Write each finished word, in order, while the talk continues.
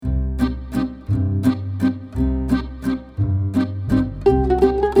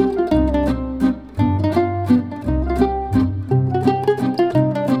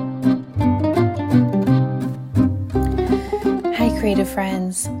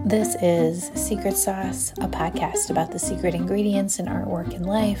friends. This is Secret Sauce, a podcast about the secret ingredients in artwork and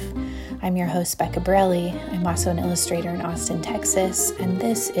life. I'm your host, Becca Borelli. I'm also an illustrator in Austin, Texas, and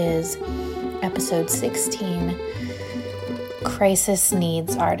this is episode 16, Crisis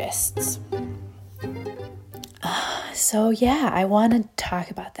Needs Artists. I want to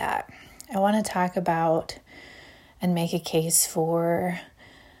talk about that. I want to talk about and make a case for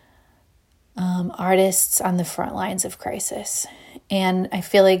artists on the front lines of crisis. And I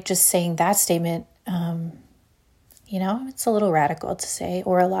feel like just saying that statement, it's a little radical to say,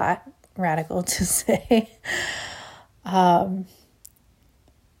 or a lot radical to say.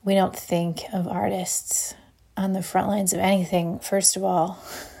 We don't think of artists on the front lines of anything, first of all,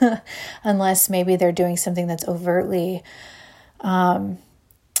 unless maybe they're doing something that's overtly,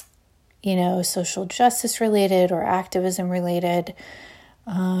 social justice related or activism related.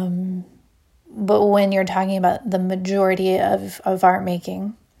 But when you're talking about the majority of art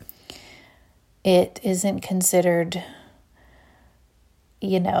making, it isn't considered,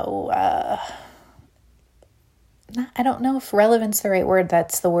 I don't know if relevant's the right word.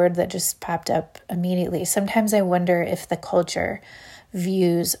 That's the word that just popped up immediately. Sometimes I wonder if the culture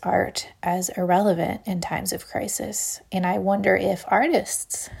views art as irrelevant in times of crisis. And I wonder if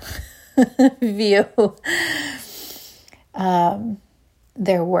artists view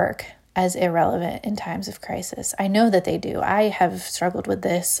their work as irrelevant in times of crisis. I know that they do. I have struggled with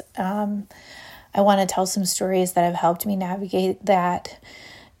this. I want to tell some stories that have helped me navigate that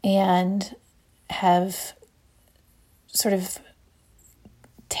and have sort of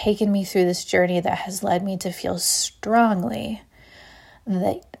taken me through this journey that has led me to feel strongly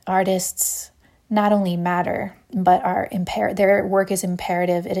that artists not only matter, but are their work is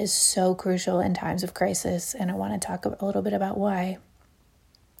imperative. It is so crucial in times of crisis, and I want to talk a little bit about why.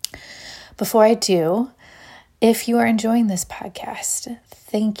 Before I do, if you are enjoying this podcast,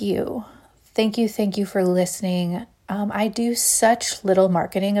 thank you. Thank you for listening. I do such little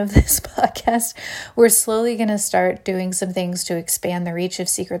marketing of this podcast. We're slowly going to start doing some things to expand the reach of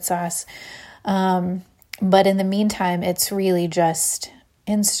Secret Sauce. But in the meantime, it's really just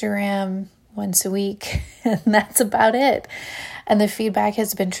Instagram once a week, and that's about it. And the feedback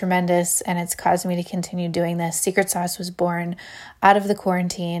has been tremendous, and it's caused me to continue doing this. Secret Sauce was born out of the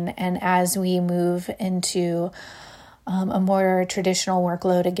quarantine, and as we move into a more traditional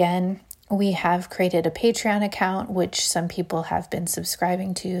workload again, we have created a Patreon account, which some people have been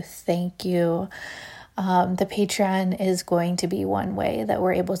subscribing to. Thank you. The Patreon is going to be one way that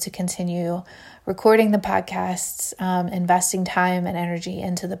we're able to continue recording the podcasts, investing time and energy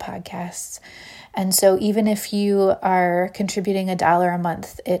into the podcasts. And so even if you are contributing $1 a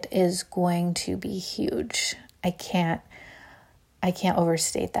month, it is going to be huge. I can't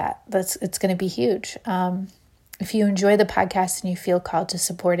overstate that. It's going to be huge. If you enjoy the podcast and you feel called to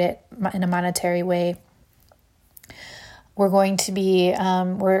support it in a monetary way, we're going to be,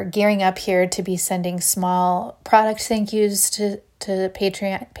 we're gearing up here to be sending small product thank yous to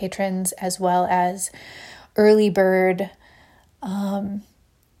patrons, as well as early bird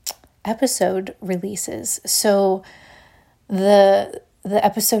episode releases. So the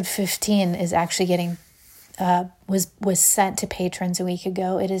episode 15 is actually getting was sent to patrons a week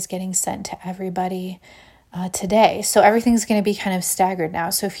ago. It is getting sent to everybody today. So everything's going to be kind of staggered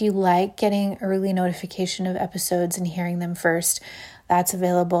now. So if you like getting early notification of episodes and hearing them first, that's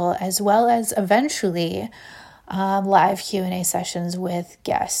available, as well as eventually live Q&A sessions with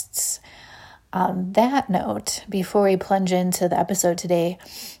guests. On that note, before we plunge into the episode today,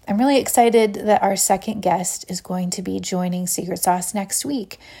 I'm really excited that our second guest is going to be joining Secret Sauce next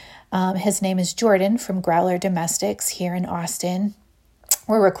week. His name is Jordan from Growler Domestics here in Austin.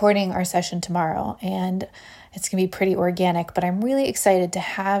 We're recording our session tomorrow, and it's going to be pretty organic, but I'm really excited to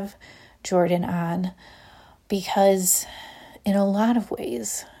have Jordan on because in a lot of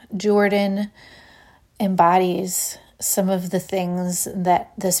ways, Jordan embodies some of the things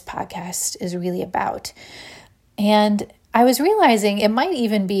that this podcast is really about. And I was realizing it might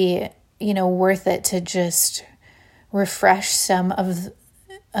even be, worth it to just refresh some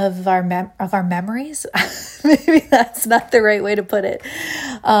of our memories. Maybe that's not the right way to put it.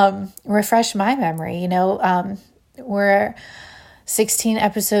 Refresh my memory. We're 16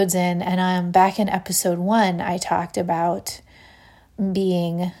 episodes in, and back in episode 1, I talked about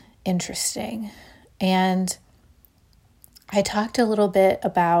being interesting. And I talked a little bit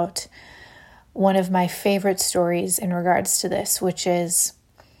about one of my favorite stories in regards to this, which is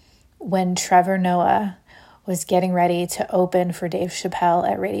when Trevor Noah was getting ready to open for Dave Chappelle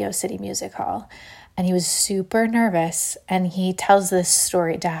at Radio City Music Hall. And he was super nervous. And he tells this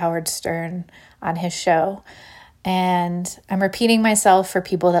story to Howard Stern on his show. And I'm repeating myself for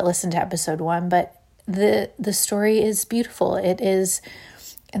people that listened to episode 1, but the story is beautiful. It is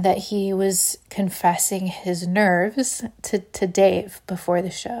that he was confessing his nerves to Dave before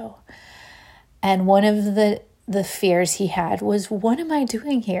the show. And one of the fears he had was, what am I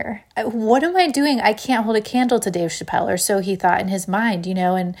doing here? What am I doing? I can't hold a candle to Dave Chappelle, or so he thought in his mind,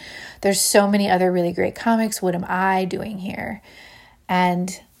 and there's so many other really great comics. What am I doing here?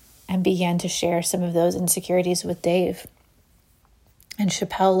 And began to share some of those insecurities with Dave. And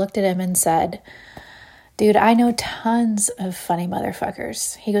Chappelle looked at him and said, dude, I know tons of funny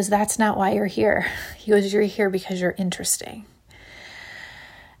motherfuckers. He goes, that's not why you're here. He goes, you're here because you're interesting.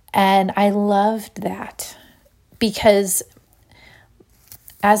 And I loved that because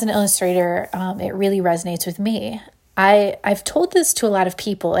as an illustrator, it really resonates with me. I've told this to a lot of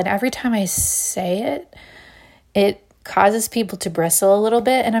people, and every time I say it, it causes people to bristle a little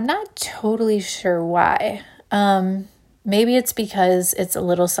bit, and I'm not totally sure why. Maybe it's because it's a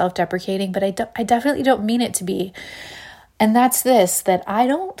little self-deprecating, but I definitely don't mean it to be. And that's this, that I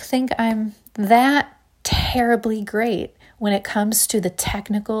don't think I'm that terribly great when it comes to the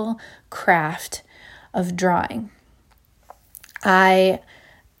technical craft of drawing. I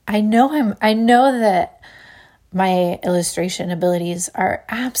know that my illustration abilities are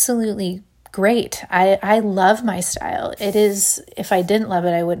absolutely great. I love my style. It is, if I didn't love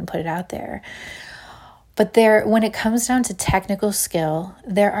it, I wouldn't put it out there. But when it comes down to technical skill,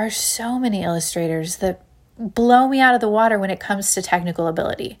 there are so many illustrators that blow me out of the water when it comes to technical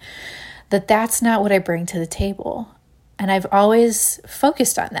ability. That's not what I bring to the table. And I've always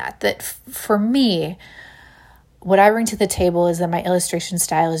focused on that for me, what I bring to the table is that my illustration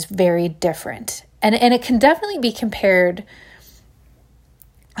style is very different. And it can definitely be compared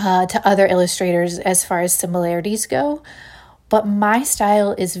to other illustrators as far as similarities go. But my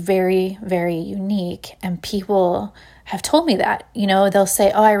style is very, very unique. And people have told me that. They'll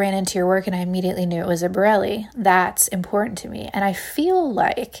say, oh, I ran into your work and I immediately knew it was a Borelli. That's important to me. And I feel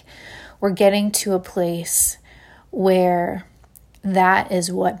like we're getting to a place where that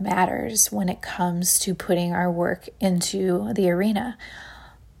is what matters when it comes to putting our work into the arena.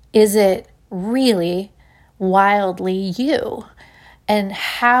 Is it really wildly you? And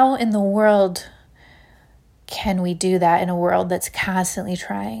how in the world can we do that in a world that's constantly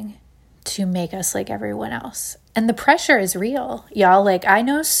trying to make us like everyone else? And the pressure is real, y'all. I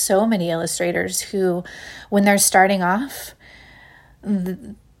know so many illustrators who, when they're starting off,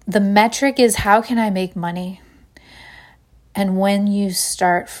 the metric is, how can I make money? And when you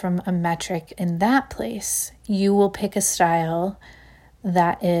start from a metric in that place, you will pick a style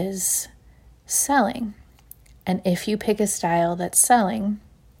that is selling. And if you pick a style that's selling,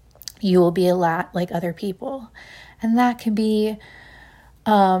 you will be a lot like other people. And that can be,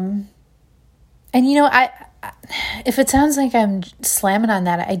 if it sounds like I'm slamming on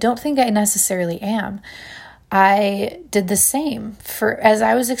that, I don't think I necessarily am. I did the same as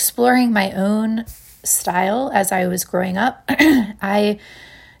I was exploring my own style as I was growing up. I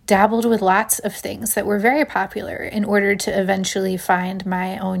dabbled with lots of things that were very popular in order to eventually find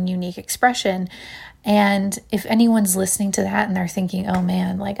my own unique expression. And if anyone's listening to that and they're thinking, oh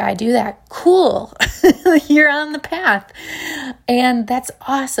man, I do that, cool, you're on the path. And that's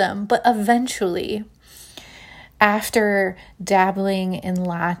awesome. But eventually, after dabbling in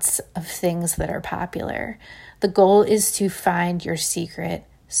lots of things that are popular, the goal is to find your secret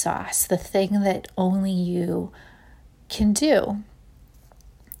sauce, the thing that only you can do.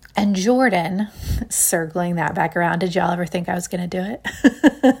 And Jordan, circling that back around, did y'all ever think I was going to do it?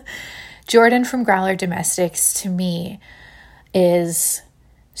 Jordan from Growler Domestics, to me, is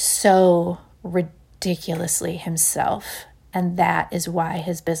so ridiculously himself. And that is why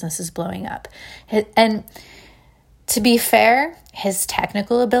his business is blowing up. And to be fair, his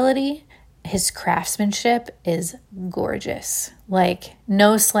technical ability, his craftsmanship is gorgeous.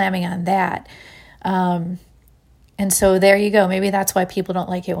 No slamming on that. And so there you go. Maybe that's why people don't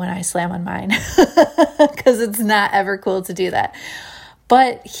like it when I slam on mine, because it's not ever cool to do that.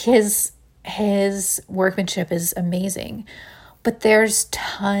 But his workmanship is amazing. But there's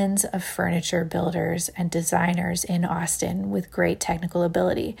tons of furniture builders and designers in Austin with great technical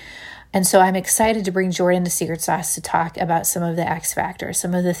ability. And so I'm excited to bring Jordan to Secret Sauce to talk about some of the X factor,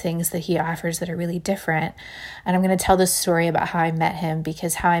 some of the things that he offers that are really different. And I'm going to tell the story about how I met him,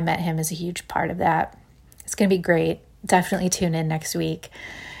 because how I met him is a huge part of that. It's going to be great. Definitely tune in next week.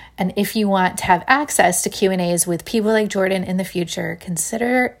 And if you want to have access to Q&As with people like Jordan in the future,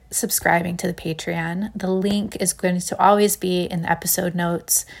 consider subscribing to the Patreon. The link is going to always be in the episode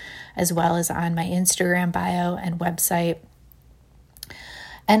notes, as well as on my Instagram bio and website.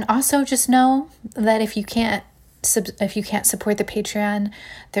 And also just know that if you can't support the Patreon,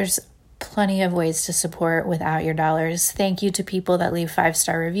 there's plenty of ways to support without your dollars. Thank you to people that leave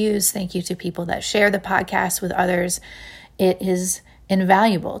 5-star reviews. Thank you to people that share the podcast with others. It is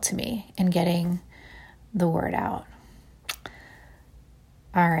invaluable to me in getting the word out.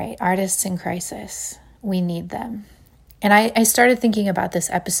 All right, artists in crisis. We need them. And I started thinking about this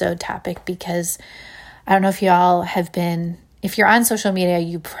episode topic because I don't know if y'all have been, if you're on social media,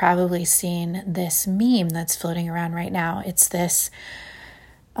 you've probably seen this meme that's floating around right now. It's this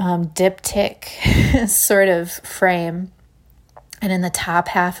diptych sort of frame. And in the top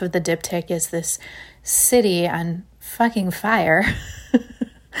half of the diptych is this city on fucking fire.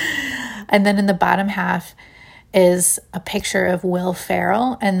 And then in the bottom half is a picture of Will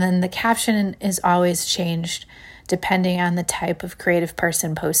Ferrell. And then the caption is always changed depending on the type of creative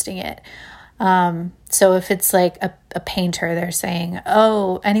person posting it. So if it's like a painter, they're saying,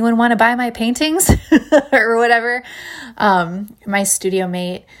 "Oh, anyone want to buy my paintings?" or whatever. My studio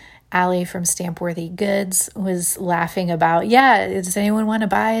mate, Allie from Stampworthy Goods, was laughing about, does anyone want to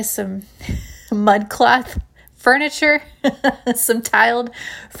buy some mudcloth furniture, some tiled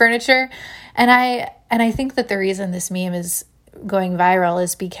furniture? And I think that the reason this meme is going viral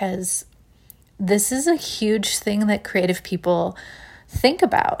is because this is a huge thing that creative people think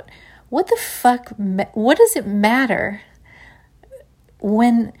about. What the fuck, what does it matter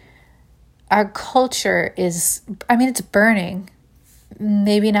when our culture is, it's burning,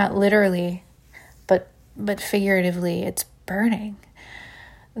 maybe not literally, but figuratively, it's burning.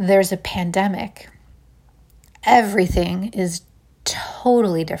 There's a pandemic. Everything is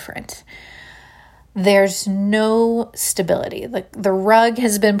totally different. There's no stability. The rug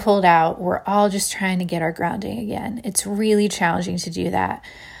has been pulled out. We're all just trying to get our grounding again. It's really challenging to do that.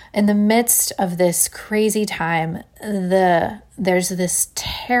 In the midst of this crazy time, there's this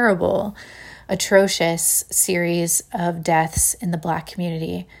terrible, atrocious series of deaths in the Black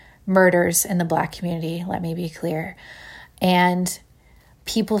community, murders in the Black community, let me be clear. And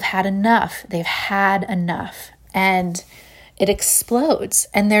people have had enough. They've had enough. And it explodes.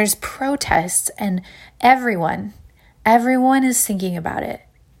 And there's protests, and everyone is thinking about it.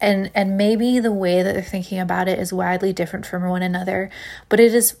 And maybe the way that they're thinking about it is widely different from one another, but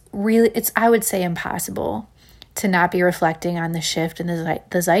it is really, I would say, impossible to not be reflecting on the shift in the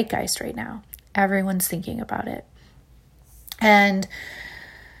zeitgeist right now. Everyone's thinking about it. And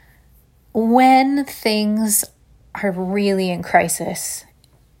when things are really in crisis,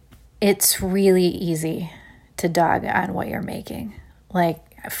 it's really easy to dog on what you're making.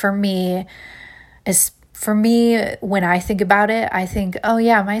 Like for me, when I think about it, I think, oh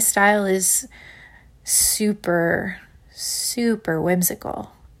yeah, my style is super, super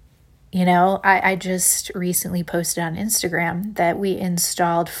whimsical. I just recently posted on Instagram that we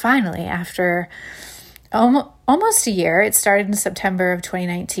installed finally after almost a year. It started in September of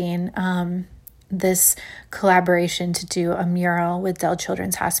 2019, this collaboration to do a mural with Dell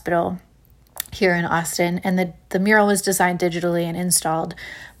Children's Hospital here in Austin. And the mural was designed digitally and installed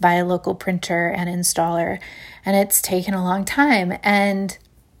by a local printer and installer. And it's taken a long time. And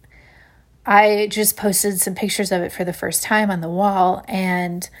I just posted some pictures of it for the first time on the wall.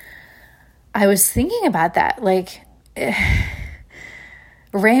 And I was thinking about that, like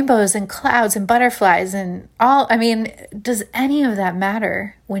rainbows and clouds and butterflies and all. Does any of that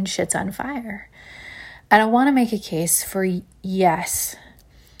matter when shit's on fire? And I want to make a case for yes,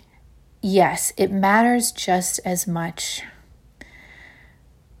 it matters just as much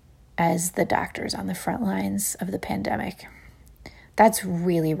as the doctors on the front lines of the pandemic. That's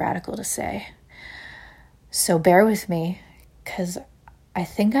really radical to say. So bear with me, because I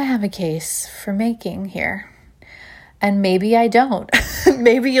think I have a case for making here. And maybe I don't.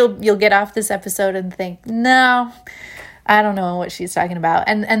 Maybe you'll get off this episode and think, no, I don't know what she's talking about.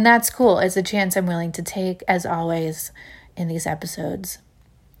 And that's cool. It's a chance I'm willing to take, as always, in these episodes.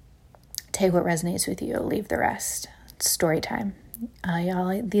 Take what resonates with you, leave the rest. It's story time.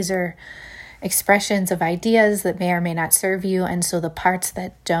 Y'all, these are expressions of ideas that may or may not serve you, and so the parts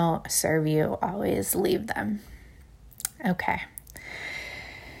that don't serve you, always leave them. Okay.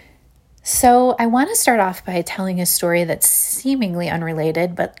 So I want to start off by telling a story that's seemingly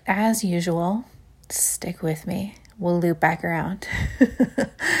unrelated, but as usual, stick with me. We'll loop back around.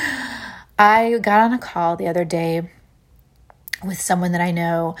 I got on a call the other day with someone that I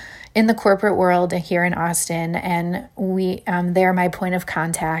know in the corporate world here in Austin, and they're my point of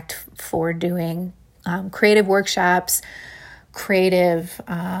contact for doing creative workshops, creative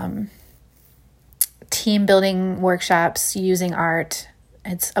team building workshops using art.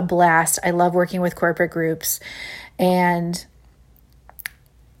 It's a blast. I love working with corporate groups. And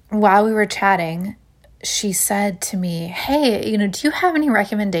while we were chatting, she said to me, hey, do you have any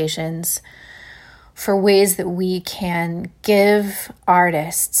recommendations for ways that we can give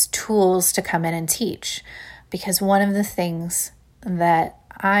artists tools to come in and teach? Because one of the things that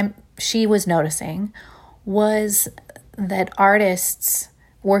she was noticing was that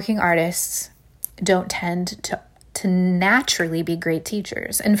working artists don't tend to naturally be great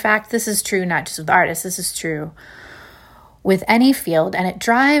teachers. In fact, this is true not just with artists, this is true with any field, and it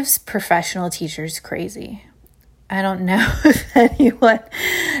drives professional teachers crazy. I don't know if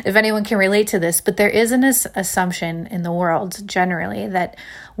anyone can relate to this, but there is an assumption in the world generally that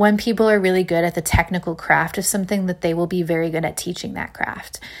when people are really good at the technical craft of something, that they will be very good at teaching that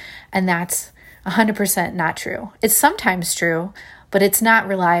craft. And that's 100% not true. It's sometimes true, but it's not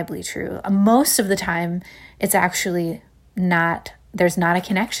reliably true. Most of the time, it's actually not, there's not a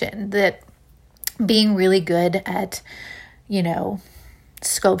connection. That being really good at,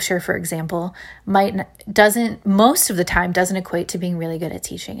 sculpture, for example, most of the time doesn't equate to being really good at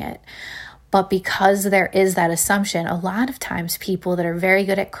teaching it. But because there is that assumption, a lot of times people that are very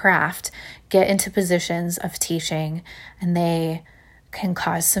good at craft get into positions of teaching, and they can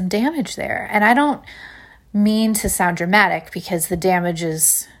cause some damage there. And I don't mean to sound dramatic, because the damage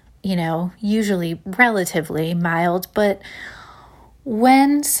is, usually relatively mild, but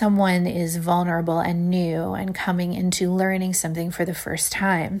when someone is vulnerable and new and coming into learning something for the first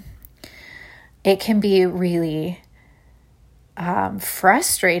time, it can be really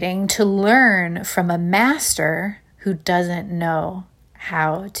frustrating to learn from a master who doesn't know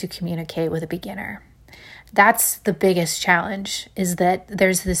how to communicate with a beginner. That's the biggest challenge, is that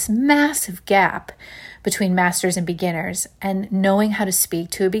there's this massive gap between masters and beginners, and knowing how to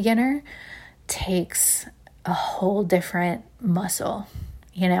speak to a beginner takes a whole different muscle,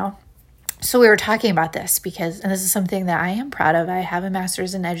 So we were talking about this and this is something that I am proud of. I have a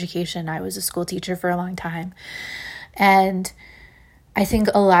master's in education. I was a school teacher for a long time. And I think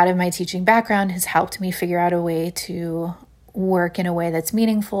a lot of my teaching background has helped me figure out a way to work in a way that's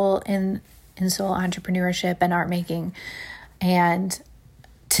meaningful in soul entrepreneurship and art making. And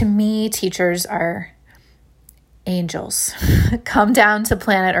to me, teachers are angels come down to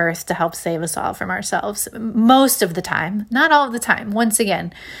planet Earth to help save us all from ourselves. Most of the time, not all of the time. Once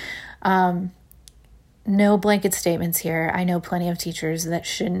again, no blanket statements here. I know plenty of teachers that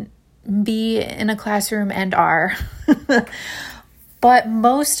shouldn't be in a classroom and are. But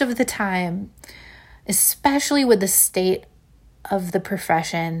most of the time, especially with the state of the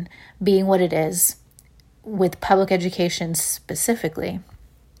profession being what it is, with public education specifically,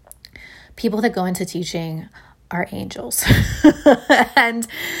 people that go into teaching are angels and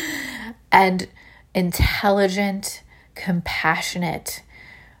intelligent, compassionate,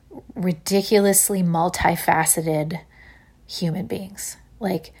 ridiculously multifaceted human beings.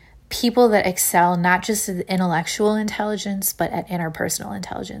 Like people that excel not just at intellectual intelligence, but at interpersonal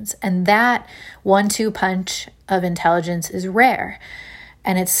intelligence. And that 1-2 punch of intelligence is rare.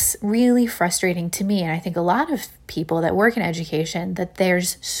 And it's really frustrating to me, and I think a lot of people that work in education, that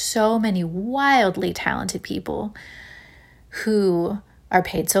there's so many wildly talented people who are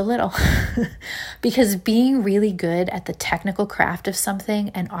paid so little. Because being really good at the technical craft of something,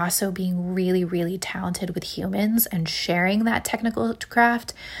 and also being really, really talented with humans and sharing that technical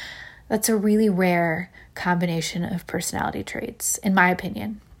craft, that's a really rare combination of personality traits, in my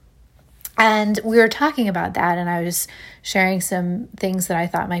opinion. And we were talking about that, and I was sharing some things that I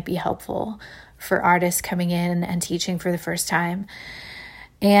thought might be helpful for artists coming in and teaching for the first time.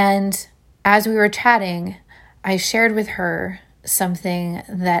 And as we were chatting, I shared with her something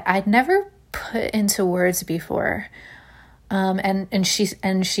that I'd never put into words before. And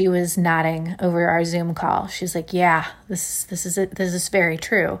she was nodding over our Zoom call. She's like, "Yeah, this is very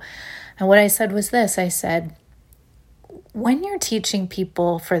true." And what I said was this. I said, when you're teaching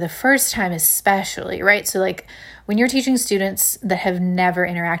people for the first time, especially, right? So like when you're teaching students that have never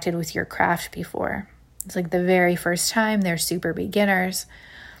interacted with your craft before, it's like the very first time, they're super beginners.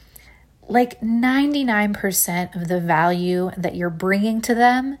 Like 99% of the value that you're bringing to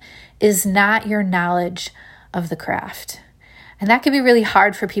them is not your knowledge of the craft. And that can be really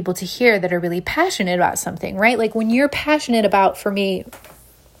hard for people to hear that are really passionate about something, right? Like when you're passionate about, for me,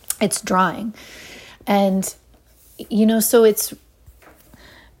 it's drawing. And so it's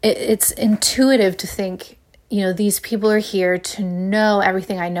intuitive to think, these people are here to know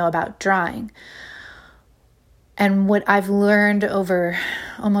everything I know about drawing. And what I've learned over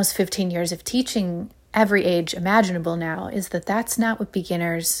almost 15 years of teaching every age imaginable now is that that's not what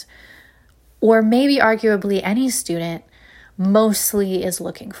beginners, or maybe arguably any student, mostly is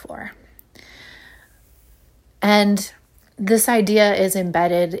looking for. And this idea is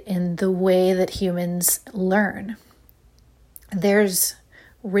embedded in the way that humans learn. There's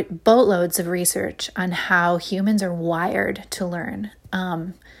boatloads of research on how humans are wired to learn.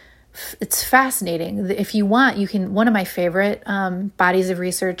 It's fascinating. If you want, you can, one of my favorite bodies of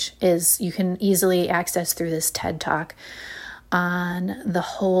research is you can easily access through this TED Talk on the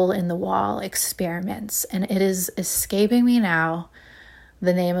hole in the wall experiments. And it is escaping me now,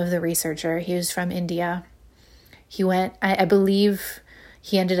 the name of the researcher. He was from India. He went, I believe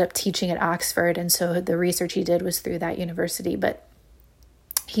he ended up teaching at Oxford. And so the research he did was through that university. But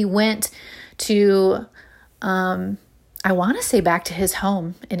he went to, I want to say back to his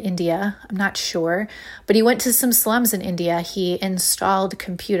home in India. I'm not sure. But he went to some slums in India. He installed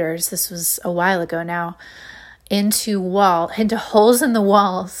computers. This was a while ago now. Into holes in the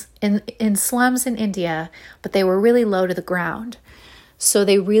walls in slums in India, but they were really low to the ground. So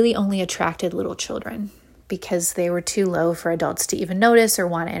they really only attracted little children because they were too low for adults to even notice or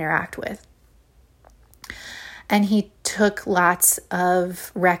want to interact with. And he took lots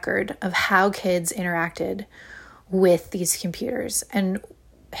of record of how kids interacted with these computers. And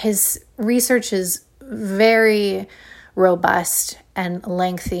his research is very robust and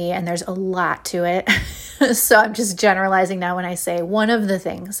lengthy, and there's a lot to it. So I'm just generalizing now when I say one of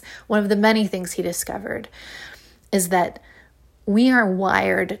the many things he discovered is that we are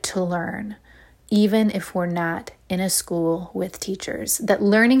wired to learn, even if we're not in a school with teachers, that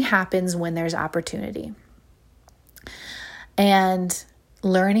learning happens when there's opportunity. And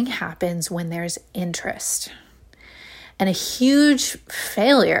learning happens when there's interest. And a huge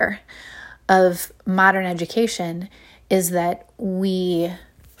failure of modern education is that we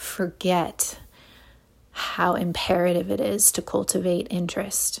forget how imperative it is to cultivate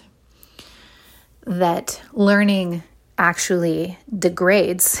interest. That learning actually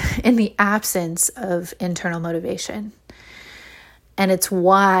degrades in the absence of internal motivation. And it's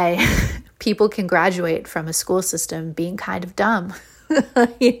why people can graduate from a school system being kind of dumb,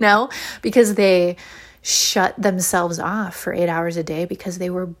 because they shut themselves off for 8 hours a day because they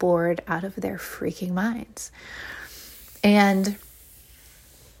were bored out of their freaking minds. And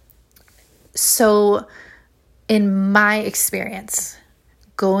so in my experience,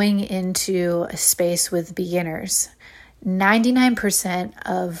 going into a space with beginners, 99%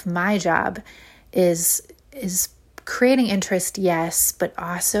 of my job is creating interest, yes, but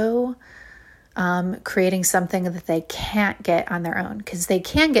also creating something that they can't get on their own, because they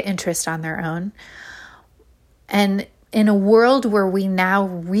can get interest on their own. And in a world where we now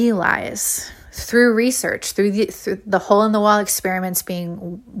realize through research, through the hole in the wall experiments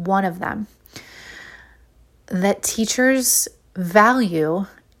being one of them, that teachers' value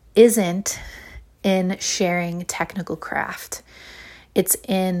isn't in sharing technical craft. It's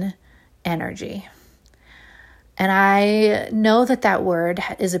in energy. And I know that word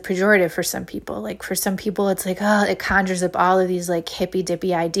is a pejorative for some people. Like for some people, it's like, oh, it conjures up all of these like hippy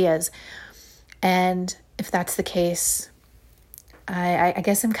dippy ideas. And if that's the case, I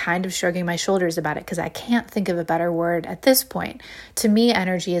guess I'm kind of shrugging my shoulders about it because I can't think of a better word at this point. To me,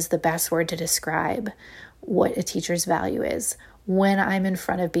 energy is the best word to describe what a teacher's value is. When I'm in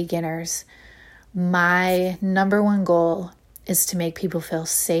front of beginners, my number one goal is to make people feel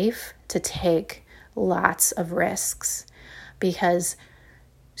safe to take lots of risks, because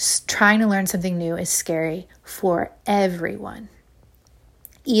trying to learn something new is scary for everyone.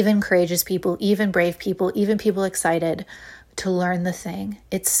 Even courageous people, even brave people, even people excited to learn the thing,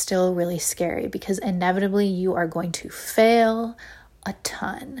 it's still really scary because inevitably you are going to fail a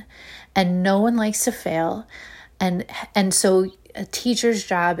ton, and no one likes to fail. And so a teacher's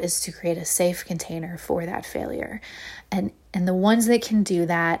job is to create a safe container for that failure. And the ones that can do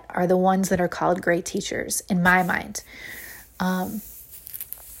that are the ones that are called great teachers, in my mind.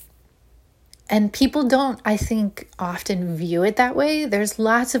 And people don't, I think, often view it that way. There's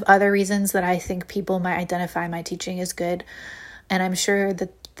lots of other reasons that I think people might identify my teaching as good. And I'm sure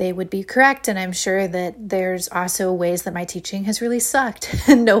that they would be correct. And I'm sure that there's also ways that my teaching has really sucked.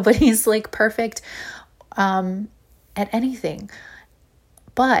 And nobody's like perfect at anything.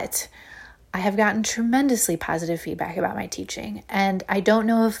 But I have gotten tremendously positive feedback about my teaching. And I don't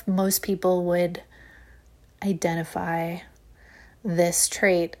know if most people would identify this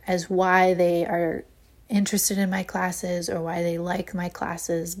trait as why they are interested in my classes or why they like my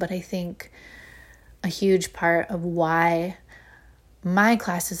classes. But I think a huge part of why my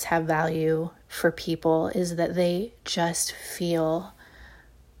classes have value for people is that they just feel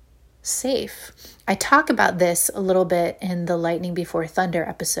safe. I talk about this a little bit in the Lightning Before Thunder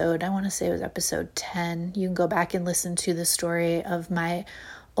episode. I want to say it was episode 10. You can go back and listen to the story of my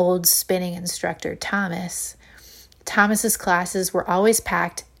old spinning instructor, Thomas. Thomas's classes were always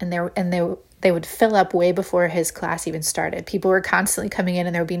packed, and they would fill up way before his class even started. People were constantly coming in,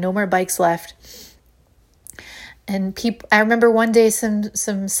 and there would be no more bikes left. And I remember one day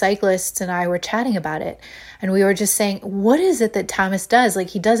some cyclists and I were chatting about it, and we were just saying, what is it that Thomas does? Like,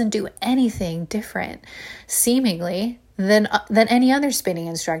 he doesn't do anything different, seemingly, than any other spinning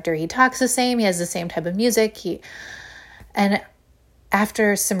instructor. He talks the same. He has the same type of music. And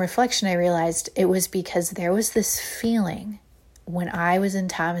after some reflection, I realized it was because there was this feeling when I was in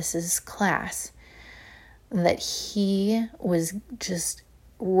Thomas's class that he was just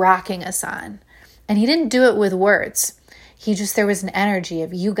rocking us on. And he didn't do it with words. There was an energy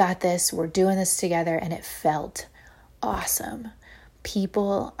of, you got this, we're doing this together, and it felt awesome.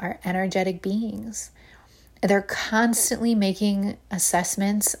 People are energetic beings. They're constantly making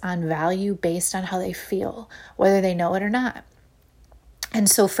assessments on value based on how they feel, whether they know it or not. And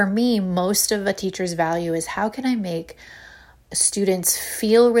so for me, most of a teacher's value is, how can I make students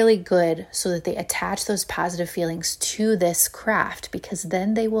feel really good so that they attach those positive feelings to this craft, because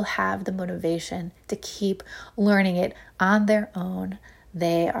then they will have the motivation to keep learning it on their own.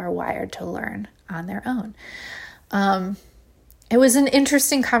 They are wired to learn on their own. It was an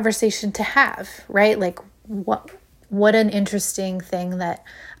interesting conversation to have, right? Like, what an interesting thing that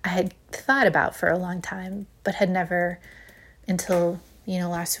I had thought about for a long time, but had never, until,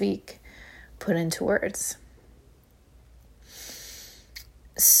 last week, put into words.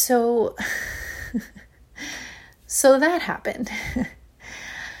 So that happened.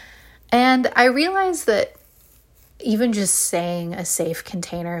 And I realized that even just saying a safe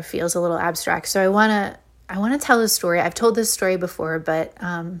container feels a little abstract. So I want to tell this story. I've told this story before, but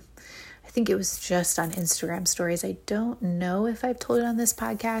I think it was just on Instagram stories. I don't know if I've told it on this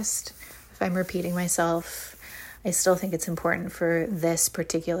podcast, if I'm repeating myself. I still think it's important for this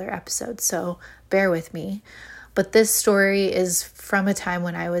particular episode, so bear with me. But this story is from a time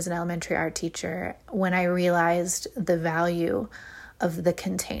when I was an elementary art teacher, when I realized the value of the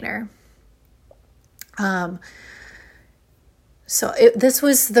container. This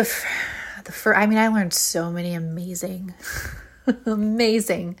was the first, I learned so many amazing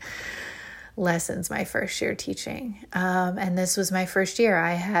lessons my first year teaching. And this was my first year.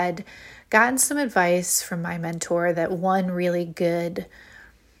 I had gotten some advice from my mentor that one really good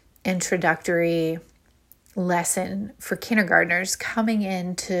introductory lesson for kindergartners coming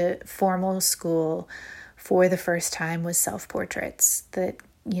into formal school for the first time was self-portraits. That,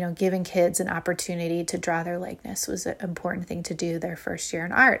 giving kids an opportunity to draw their likeness was an important thing to do their first year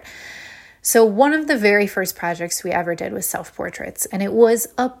in art. So one of the very first projects we ever did was self-portraits, and it was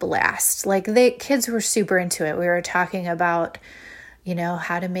a blast. Like, the kids were super into it. We were talking about,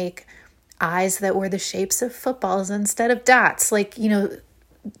 how to make eyes that were the shapes of footballs instead of dots. Like,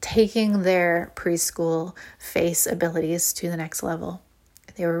 taking their preschool face abilities to the next level.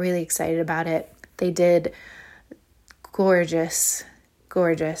 They were really excited about it. They did gorgeous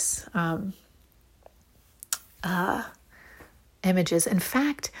images. In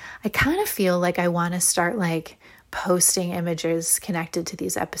fact, I kind of feel like I want to start posting images connected to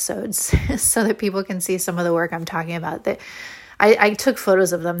these episodes so that people can see some of the work I'm talking about. That I took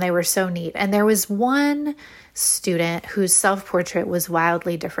photos of them. They were so neat. And there was one student whose self-portrait was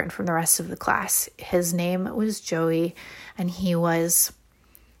wildly different from the rest of the class. His name was Joey, and his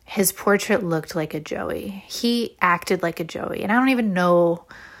portrait looked like a Joey. He acted like a Joey. And I don't even know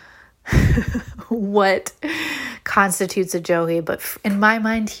what constitutes a Joey, but in my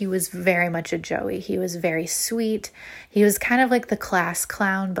mind, he was very much a Joey. He was very sweet. He was kind of like the class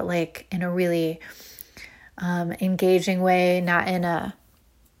clown, but in a really engaging way, not in a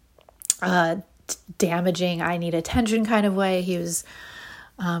damaging, I need attention kind of way. He was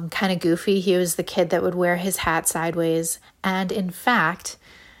kind of goofy. He was the kid that would wear his hat sideways. And in fact,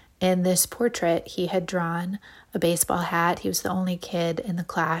 in this portrait, he had drawn a baseball hat. He was the only kid in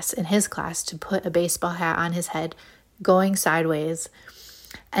his class, to put a baseball hat on his head going sideways.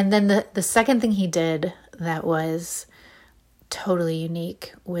 And then the second thing he did that was totally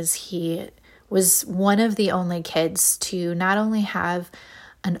unique was he was one of the only kids to not only have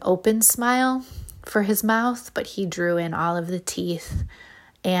an open smile for his mouth, but he drew in all of the teeth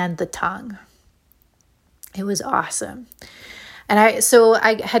and the tongue. It was awesome. And I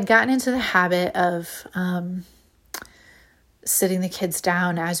had gotten into the habit of sitting the kids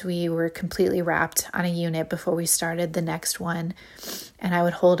down as we were completely wrapped on a unit before we started the next one. And I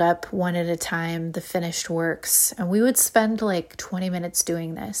would hold up one at a time the finished works. And we would spend 20 minutes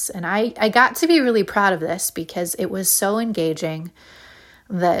doing this. And I got to be really proud of this because it was so engaging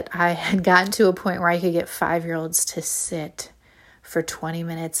that I had gotten to a point where I could get 5-year-olds to sit for 20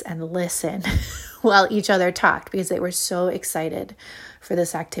 minutes and listen while each other talked because they were so excited for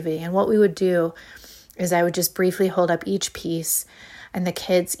this activity. And what we would do is I would just briefly hold up each piece, and the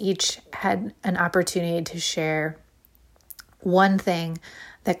kids each had an opportunity to share one thing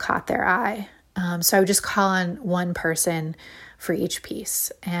that caught their eye. So I would just call on one person for each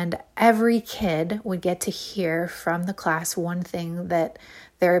piece, and every kid would get to hear from the class one thing that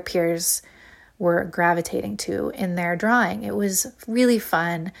their peers were gravitating to in their drawing. It was really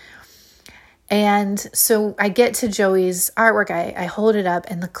fun. And so I get to Joey's artwork, I hold it up,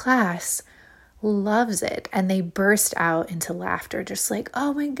 and the class loves it. And they burst out into laughter, just like,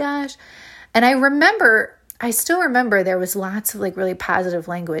 oh my gosh. And I still remember there was lots of like really positive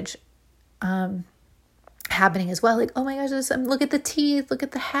language happening as well. Like, oh my gosh, look at the teeth, look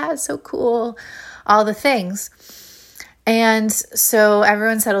at the hat, so cool, all the things. And so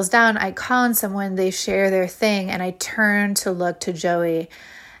everyone settles down. I call on someone, they share their thing, and I turn to look to Joey,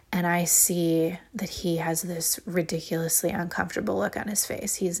 and I see that he has this ridiculously uncomfortable look on his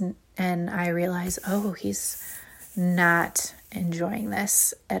face. And I realize, oh, he's not enjoying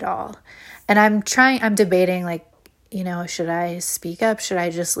this at all. And I'm debating, like, should I speak up? Should I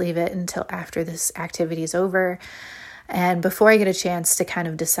just leave it until after this activity is over? And before I get a chance to kind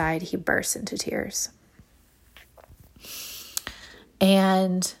of decide, he bursts into tears.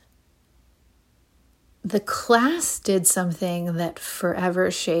 And the class did something that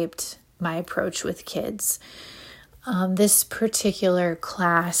forever shaped my approach with kids. This particular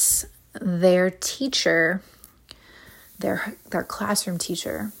class, their teacher, their classroom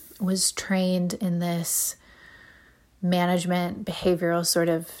teacher, was trained in this management behavioral sort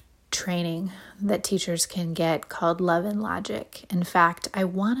of training that teachers can get called Love and Logic. In fact, I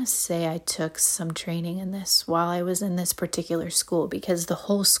want to say I took some training in this while I was in this particular school, because the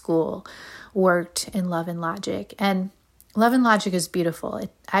whole school worked in Love and Logic. And Love and Logic is beautiful.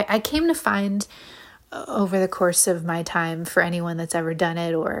 I came to find over the course of my time, for anyone that's ever done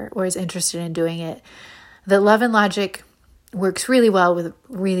it or is interested in doing it, that Love and Logic works really well with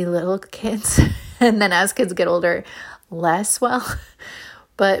really little kids. And then as kids get older, less well.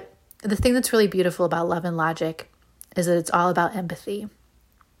 But the thing that's really beautiful about Love and Logic is that it's all about empathy,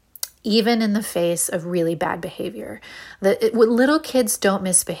 even in the face of really bad behavior. Little kids don't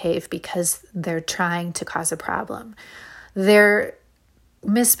misbehave because they're trying to cause a problem. They're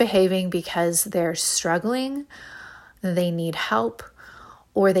misbehaving because they're struggling, they need help,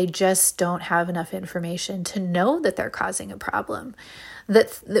 or they just don't have enough information to know that they're causing a problem.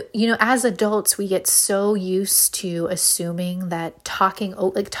 As adults, we get so used to assuming that talking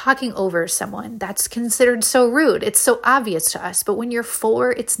over someone, that's considered so rude. It's so obvious to us. But when you're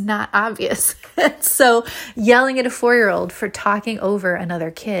 4, it's not obvious. So yelling at a 4-year-old for talking over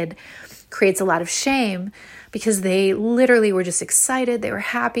another kid creates a lot of shame, because they literally were just excited, they were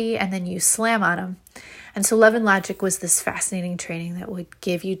happy, and then you slam on them. And so Love and Logic was this fascinating training that would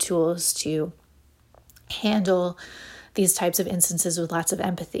give you tools to handle these types of instances with lots of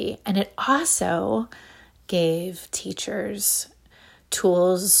empathy. And it also gave teachers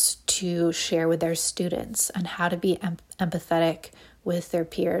tools to share with their students on how to be empathetic with their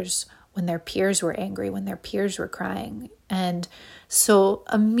peers when their peers were angry, when their peers were crying. And so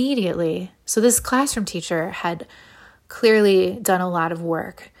this classroom teacher had clearly done a lot of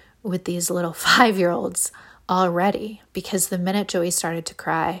work with these little 5-year-olds already, because the minute Joey started to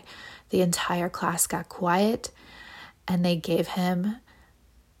cry, the entire class got quiet, and they gave him,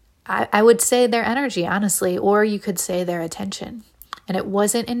 I would say, their energy, honestly, or you could say their attention. And it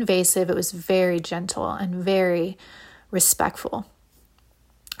wasn't invasive. It was very gentle and very respectful.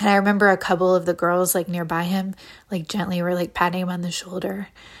 And I remember a couple of the girls nearby him, gently were patting him on the shoulder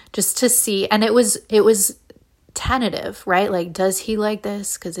just to see. And it was tentative, right? Does he like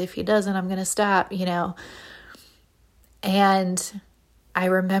this? Because if he doesn't, I'm going to stop, And I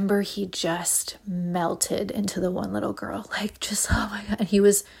remember he just melted into the one little girl, oh my God. And he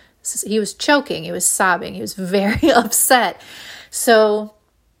was choking, he was sobbing, he was very upset. So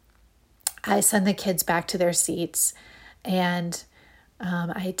I send the kids back to their seats, and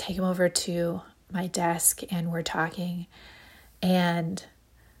I take him over to my desk, and we're talking, and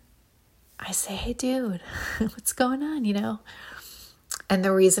I say, hey dude, what's going on, And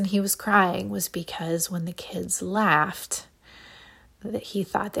the reason he was crying was because when the kids laughed, that he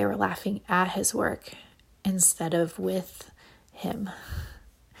thought they were laughing at his work instead of with him.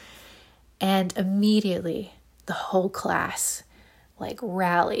 And immediately the whole class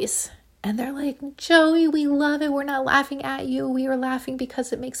rallies, and they're like, Joey, we love it. We're not laughing at you. We are laughing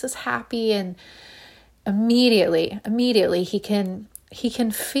because it makes us happy. And immediately he can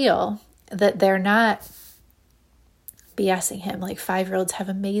feel that they're not BSing him. Like 5-year-olds have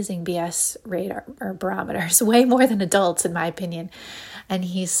amazing BS radar or barometers, way more than adults in my opinion. And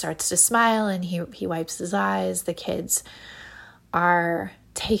he starts to smile and he wipes his eyes. The kids are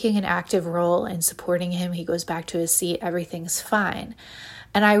taking an active role in supporting him. He goes back to his seat. Everything's fine.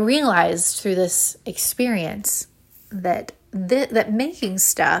 And I realized through this experience that that making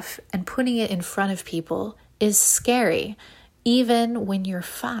stuff and putting it in front of people is scary, even when you're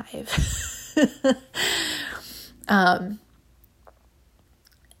 5.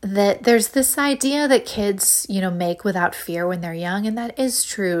 That there's this idea that kids, make without fear when they're young, and that is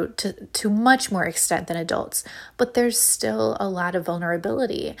true to much more extent than adults, but there's still a lot of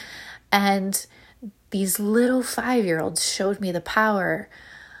vulnerability. And these little 5-year-olds showed me the power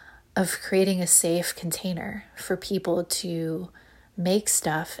of creating a safe container for people to make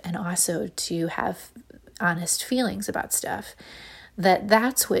stuff and also to have honest feelings about stuff.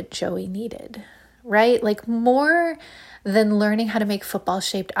 That's what Joey needed, right? Like more than learning how to make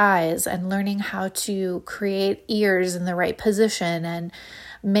football-shaped eyes and learning how to create ears in the right position and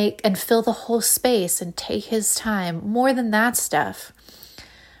make and fill the whole space and take his time. More than that stuff,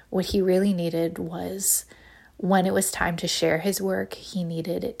 what he really needed was, when it was time to share his work, he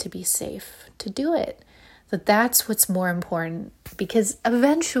needed it to be safe to do it. That's what's more important, because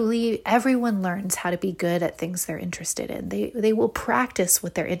eventually everyone learns how to be good at things they're interested in. They will practice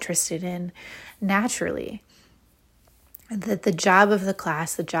what they're interested in naturally. That the job of the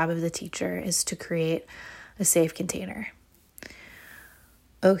class, the job of the teacher, is to create a safe container.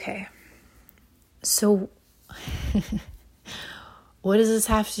 Okay, so what does this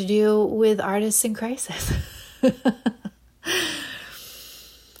have to do with artists in crisis?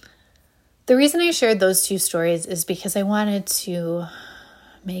 The reason I shared those two stories is because I wanted to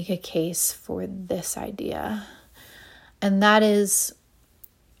make a case for this idea. And that is,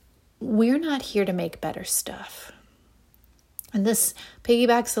 we're not here to make better stuff. And this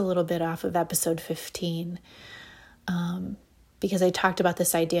piggybacks a little bit off of episode 15, because I talked about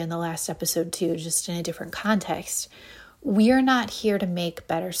this idea in the last episode too, just in a different context. We are not here to make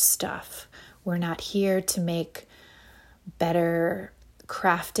better stuff. We're not here to make better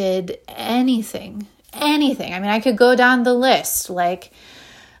crafted anything. I mean, I could go down the list, like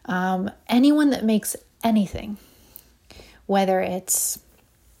anyone that makes anything, whether it's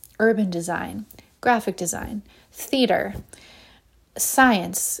urban design, graphic design, theater,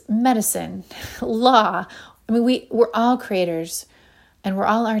 science, medicine, law. I mean, we're all creators and we're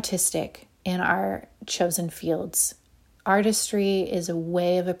all artistic in our chosen fields. Artistry is a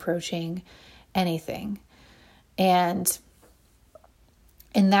way of approaching anything. And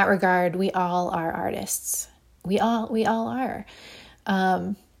in that regard, we all are artists. We all are.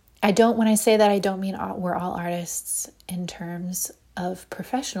 When I say that, I don't mean we're all artists in terms of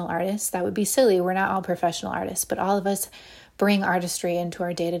professional artists. That would be silly. We're not all professional artists, but all of us bring artistry into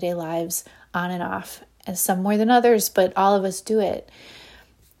our day-to-day lives on and off, and some more than others, but all of us do it.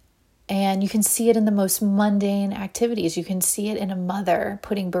 And you can see it in the most mundane activities. You can see it in a mother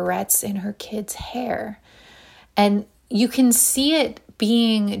putting barrettes in her kid's hair. And you can see it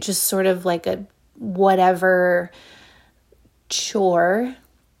being just sort of like a whatever chore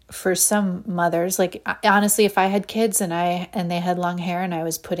for some mothers. Like, honestly, if I had kids and they had long hair and I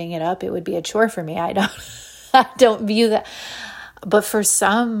was putting it up, it would be a chore for me. I don't view that. But for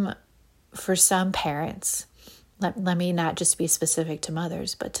some parents, let me not just be specific to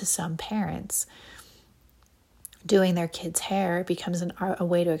mothers, but to some parents, doing their kids' hair becomes a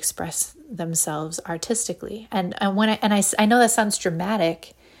way to express themselves artistically. And I know that sounds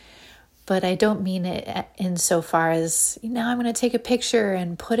dramatic, but I don't mean it insofar as, I'm going to take a picture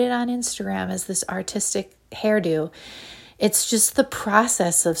and put it on Instagram as this artistic hairdo. It's just the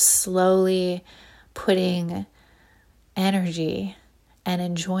process of slowly putting energy and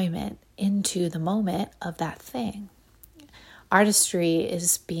enjoyment into the moment of that thing. Artistry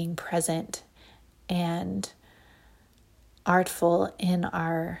is being present and artful in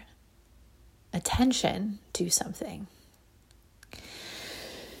our attention to something.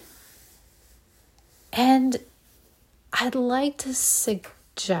 And I'd like to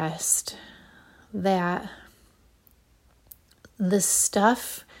suggest that the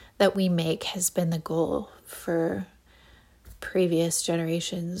stuff that we make has been the goal for previous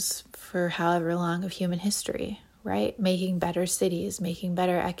generations, for however long of human history, right? Making better cities, making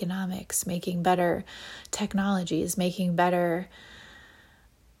better economics, making better technologies, making better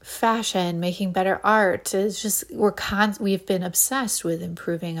fashion, making better art. It's just, we've been obsessed with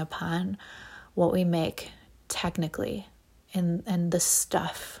improving upon what we make technically and the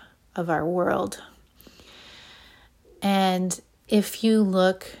stuff of our world. And if you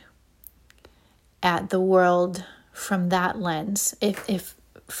look at the world from that lens, if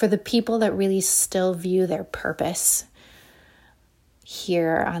for the people that really still view their purpose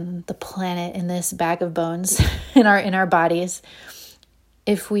here on the planet, in this bag of bones, in our bodies,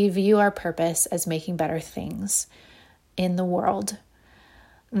 if we view our purpose as making better things in the world,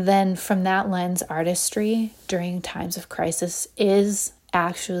 then from that lens, artistry during times of crisis is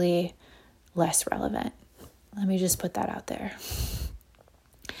actually less relevant. Let me just put that out there.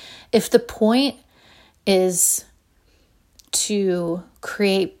 If the point is to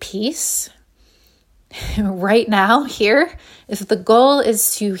create peace right now, here, if the goal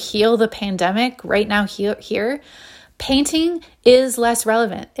is to heal the pandemic right now, here, painting is less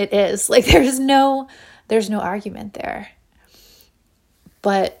relevant. It is. Like, there's no argument there.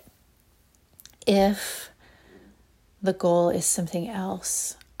 But if the goal is something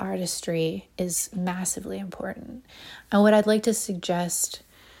else, artistry is massively important. And what I'd like to suggest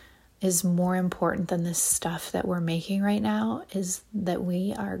is more important than this stuff that we're making right now is that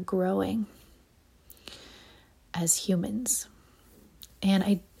we are growing as humans. And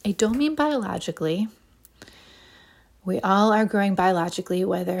I don't mean biologically. We all are growing biologically,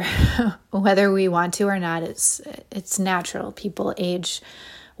 whether we want to or not. It's natural. People age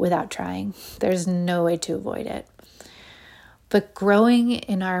without trying. There's no way to avoid it. But growing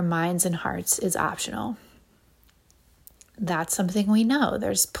in our minds and hearts is optional. That's something we know.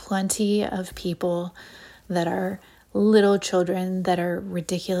 There's plenty of people that are little children that are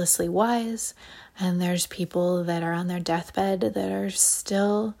ridiculously wise, and there's people that are on their deathbed that are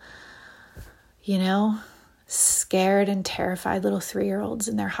still, scared and terrified little 3-year-olds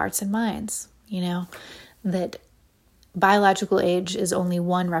in their hearts and minds. That biological age is only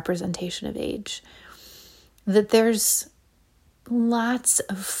one representation of age. That there's lots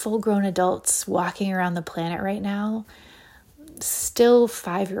of full-grown adults walking around the planet right now, still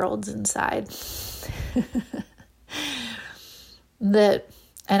 5-year-olds inside.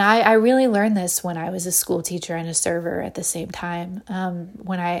 And I really learned this when I was a school teacher and a server at the same time.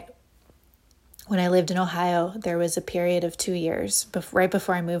 When I lived in Ohio, there was a period of 2 years right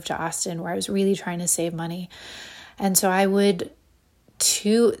before I moved to Austin where I was really trying to save money. And so I would,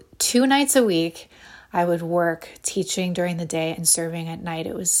 two nights a week, I would work teaching during the day and serving at night.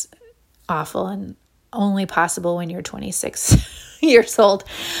 It was awful and only possible when you're 26 years old.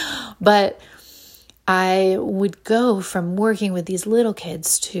 But I would go from working with these little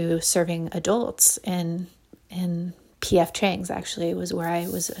kids to serving adults in P.F. Chang's, actually, was where I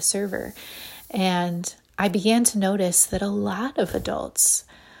was a server. And I began to notice that a lot of adults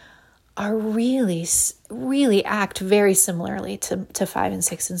are really, really act very similarly to 5 and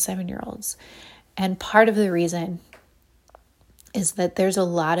 6 and 7-year-olds. And part of the reason is that there's a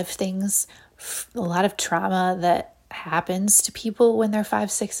lot of things, a lot of trauma that happens to people when they're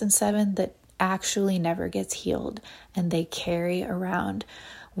 5, 6, and 7 that actually never gets healed. And they carry around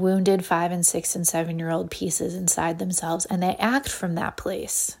wounded 5 and 6 and 7-year-old pieces inside themselves, and they act from that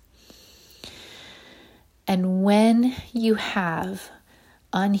place. And when you have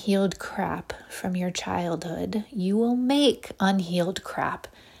unhealed crap from your childhood, you will make unhealed crap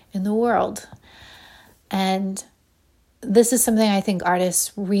in the world. And this is something I think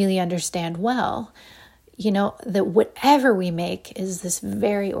artists really understand well. That whatever we make is this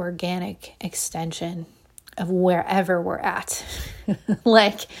very organic extension of wherever we're at.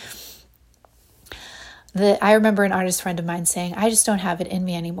 I remember an artist friend of mine saying, I just don't have it in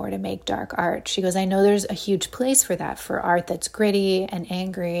me anymore to make dark art. She goes, I know there's a huge place for that, for art that's gritty and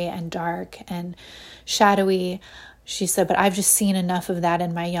angry and dark and shadowy. She said, but I've just seen enough of that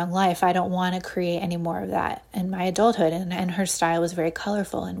in my young life. I don't want to create any more of that in my adulthood. And her style was very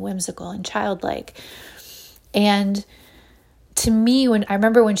colorful and whimsical and childlike. And to me, I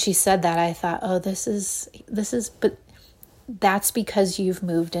remember when she said that, I thought, oh, this is, but that's because you've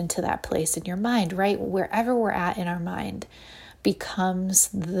moved into that place in your mind, right? Wherever we're at in our mind becomes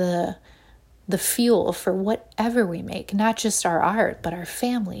the fuel for whatever we make, not just our art, but our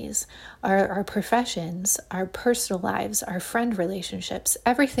families, our professions, our personal lives, our friend relationships.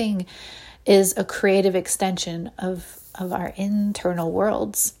 Everything is a creative extension of our internal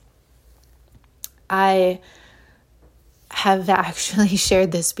worlds. I have actually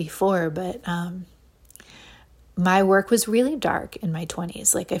shared this before, but my work was really dark in my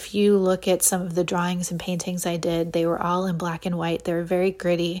 20s. Like, if you look at some of the drawings and paintings I did, they were all in black and white. They were very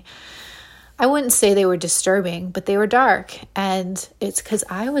gritty. I wouldn't say they were disturbing, but they were dark. And it's because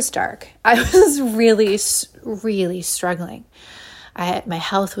I was dark. I was really, really struggling. My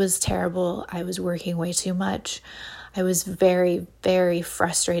health was terrible. I was working way too much. I was very, very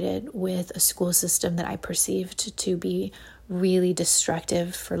frustrated with a school system that I perceived to be really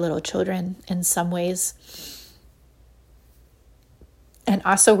destructive for little children in some ways. and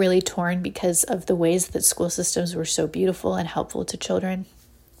also really torn because of the ways that school systems were so beautiful and helpful to children.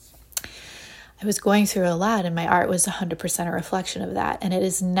 I was going through a lot, and my art was 100% a reflection of that. And it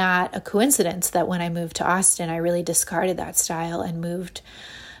is not a coincidence that when I moved to Austin, I really discarded that style and moved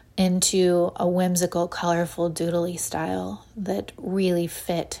into a whimsical, colorful, doodly style that really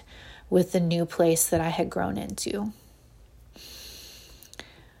fit with the new place that I had grown into.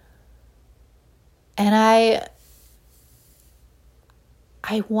 And I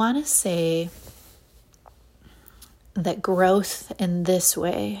want to say that growth in this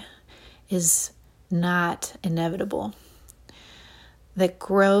way is not inevitable. That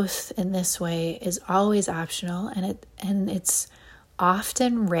growth in this way is always optional, and it's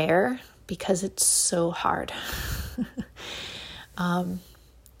often rare because it's so hard.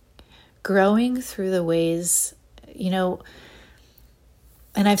 Growing through the ways, and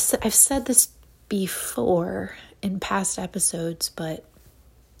I've said this before in past episodes, but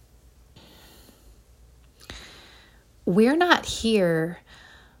we're not here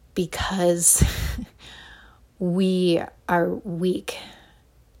because we are weak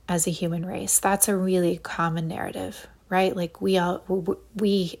as a human race. That's a really common narrative, right? Like we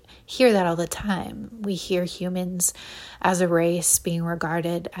hear that all the time. We hear humans as a race being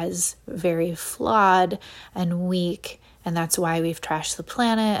regarded as very flawed and weak, and that's why we've trashed the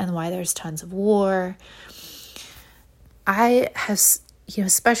planet and why there's tons of war. I have,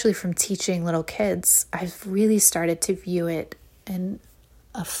 especially from teaching little kids, I've really started to view it in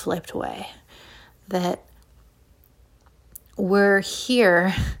a flipped way, that we're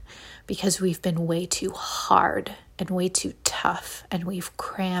here because we've been way too hard and way too tough, and we've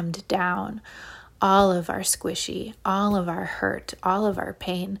crammed down all of our squishy, all of our hurt, all of our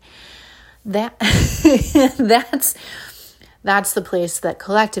pain. That's the place that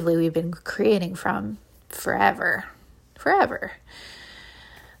collectively we've been creating from forever.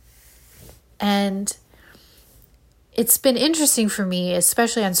 And it's been interesting for me,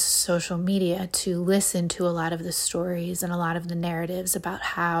 especially on social media, to listen to a lot of the stories and a lot of the narratives about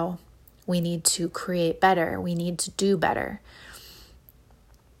how we need to create better, we need to do better.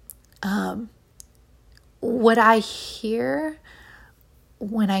 What I hear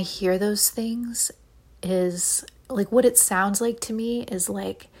when I hear those things is like, what it sounds like to me is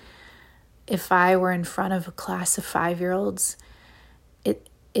like if I were in front of a class of 5-year-olds,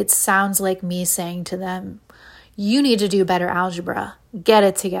 it sounds like me saying to them, you need to do better algebra. Get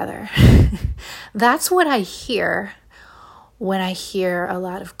it together. That's what I hear when I hear a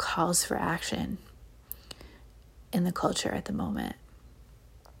lot of calls for action in the culture at the moment.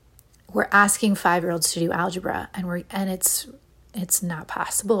 We're asking 5-year-olds to do algebra, and it's not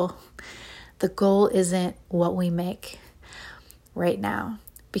possible. The goal isn't what we make right now,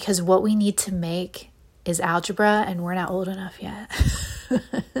 because what we need to make is algebra, and we're not old enough yet.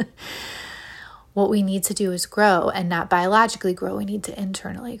 What we need to do is grow, and not biologically grow. We need to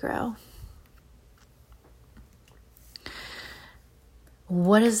internally grow.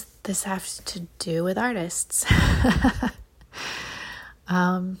 What does this have to do with artists?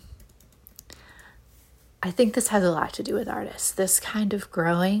 I think this has a lot to do with artists. This kind of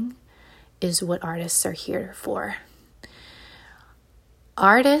growing is what artists are here for.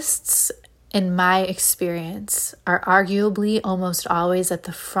 Artists, in my experience, are arguably almost always at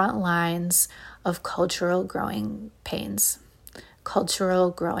the front lines of cultural growing pains,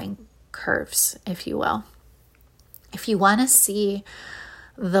 cultural growing curves, if you will. If you want to see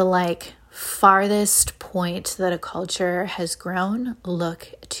the farthest point that a culture has grown, look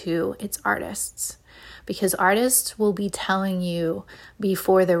to its artists. Because artists will be telling you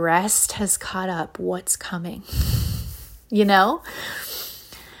before the rest has caught up what's coming.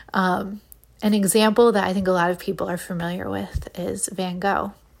 An example that I think a lot of people are familiar with is Van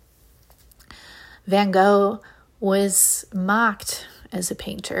Gogh. Van Gogh was mocked as a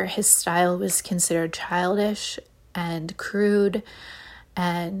painter. His style was considered childish and crude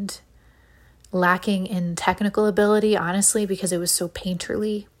and lacking in technical ability, honestly, because it was so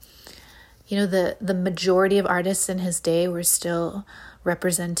painterly. The majority of artists in his day were still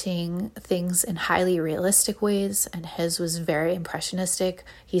representing things in highly realistic ways, and his was very impressionistic.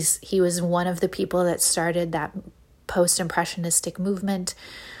 He was one of the people that started that post-impressionistic movement.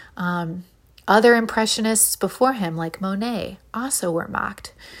 Other impressionists before him, like Monet, also were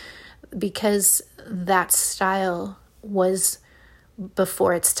mocked because that style was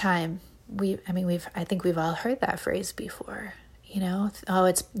before its time. I think we've all heard that phrase before.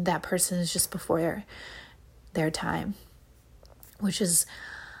 It's that person is just before their time, which is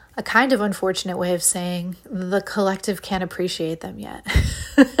a kind of unfortunate way of saying the collective can't appreciate them yet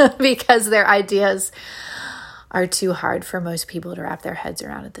because their ideas are too hard for most people to wrap their heads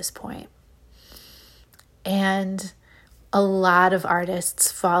around at this point. And a lot of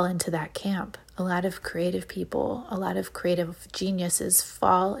artists fall into that camp. A lot of creative people, a lot of creative geniuses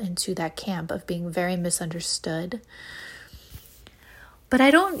fall into that camp of being very misunderstood. But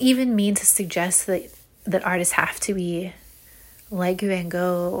I don't even mean to suggest that artists have to be like Van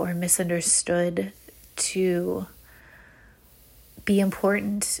Gogh or misunderstood to be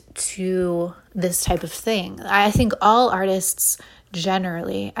important to this type of thing. I think all artists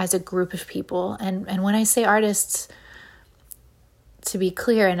generally, as a group of people, and when I say artists, to be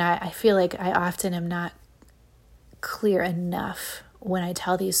clear, and I feel like I often am not clear enough when I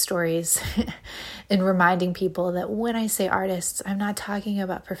tell these stories in reminding people that when I say artists, I'm not talking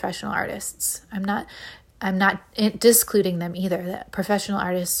about professional artists. I'm not discluding them either, that professional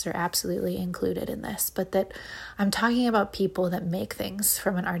artists are absolutely included in this, but that I'm talking about people that make things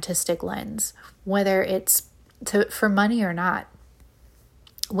from an artistic lens, whether it's for money or not,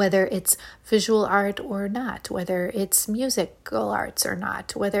 whether it's visual art or not, whether it's musical arts or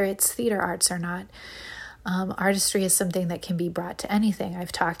not, whether it's theater arts or not. Artistry is something that can be brought to anything.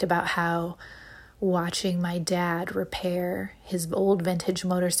 I've talked about how watching my dad repair his old vintage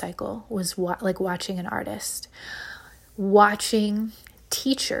motorcycle was like watching an artist. Watching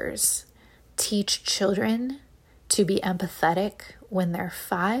teachers teach children to be empathetic when they're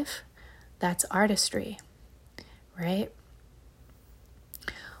 5, that's artistry, right?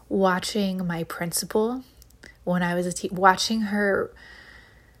 Watching my principal when I was watching her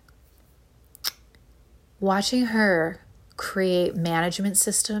create management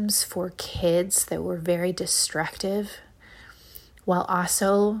systems for kids that were very destructive, while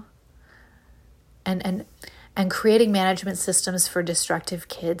also and creating management systems for destructive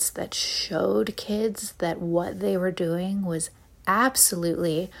kids that showed kids that what they were doing was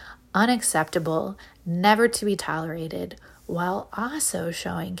absolutely unacceptable, never to be tolerated, while also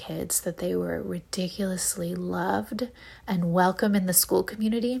showing kids that they were ridiculously loved and welcome in the school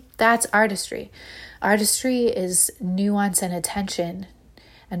community. That's artistry. Artistry is nuance and attention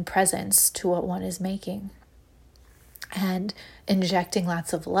and presence to what one is making, and injecting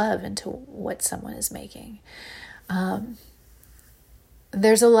lots of love into what someone is making.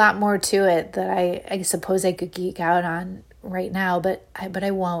 There's a lot more to it that I suppose I could geek out on right now, but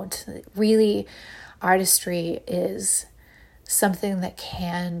I won't. Really, artistry is something that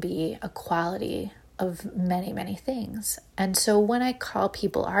can be a quality of many, many things. And so when I call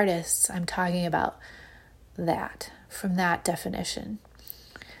people artists, I'm talking about that, from that definition.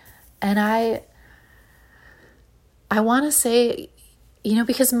 And I want to say,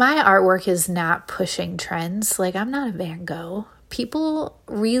 because my artwork is not pushing trends, like I'm not a Van Gogh. People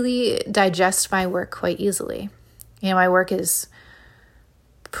really digest my work quite easily. My work is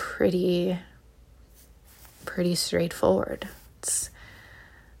pretty straightforward. It's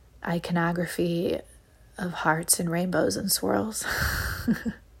iconography of hearts and rainbows and swirls.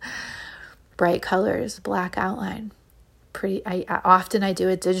 Bright colors, black outline. I often do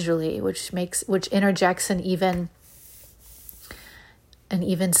it digitally, which interjects an even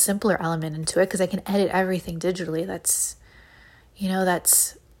simpler element into it, because I can edit everything digitally. That's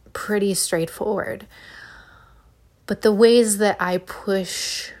pretty straightforward. But the ways that I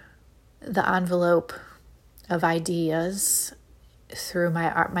push the envelope of ideas through my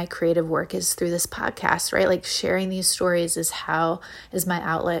art, my creative work, is through this podcast, right? Like sharing these stories is my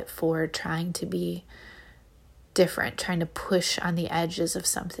outlet for trying to be different, trying to push on the edges of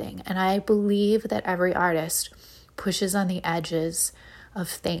something. And I believe that every artist pushes on the edges of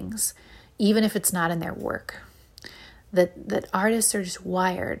things, even if it's not in their work. That artists are just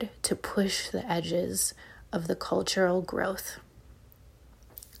wired to push the edges of the cultural growth.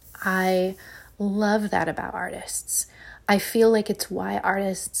 I love that about artists. I feel like it's why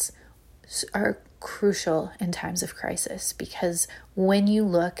artists are crucial in times of crisis, because when you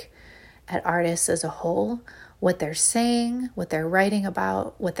look at artists as a whole, what they're saying, what they're writing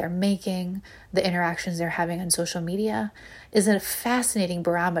about, what they're making, the interactions they're having on social media is a fascinating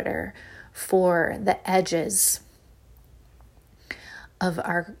barometer for the edges of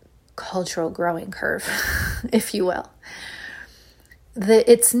our cultural growing curve, if you will.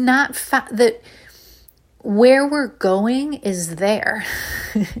 That it's not that where we're going is there.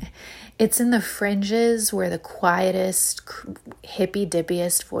 It's in the fringes where the quietest,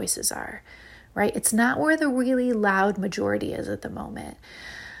 hippy-dippiest voices are, right? It's not where the really loud majority is at the moment.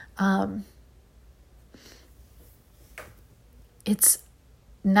 It's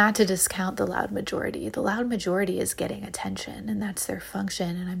not to discount the loud majority. The loud majority is getting attention, and that's their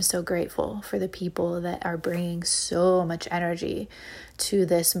function. And I'm so grateful for the people that are bringing so much energy to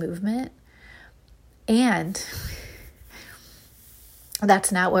this movement. And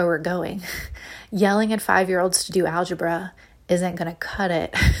that's not where we're going. Yelling at 5-year-olds to do algebra isn't going to cut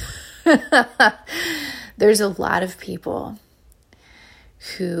it. There's a lot of people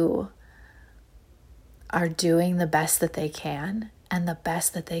who are doing the best that they can, and the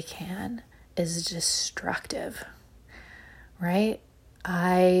best that they can is destructive, right?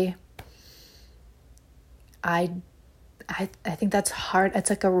 I think that's hard. It's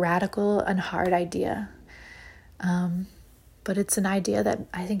like a radical and hard idea. But it's an idea that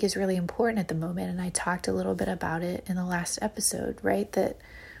I think is really important at the moment. And I talked a little bit about it in the last episode, right? That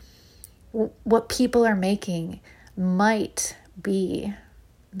what people are making might be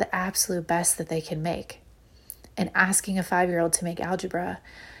the absolute best that they can make. And asking a 5-year-old to make algebra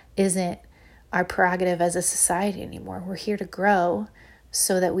isn't our prerogative as a society anymore. We're here to grow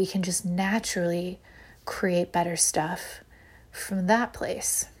so that we can just naturally create better stuff from that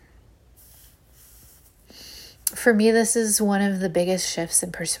place. For me, this is one of the biggest shifts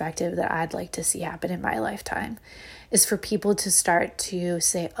in perspective that I'd like to see happen in my lifetime, is for people to start to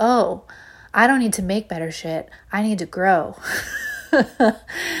say, oh, I don't need to make better shit. I need to grow.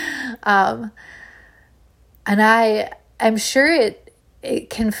 And I'm sure it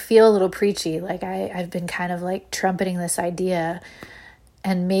can feel a little preachy. Like I've been kind of like trumpeting this idea,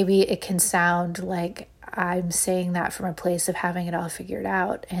 and maybe it can sound like I'm saying that from a place of having it all figured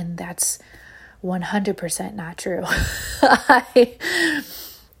out. And that's 100% not true.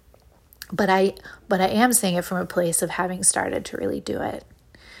 But I am saying it from a place of having started to really do it.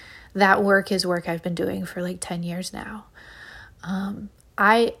 That work is work I've been doing for like 10 years now.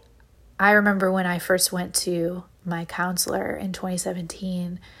 I remember when I first went to my counselor in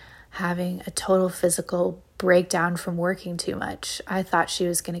 2017, having a total physical breakdown from working too much. I thought she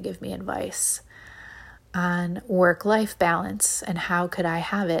was going to give me advice on work-life balance and how could I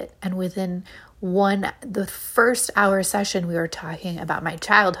have it. And within the first hour session, we were talking about my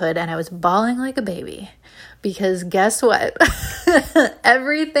childhood, and I was bawling like a baby because guess what?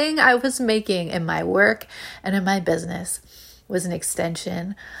 Everything I was making in my work and in my business was an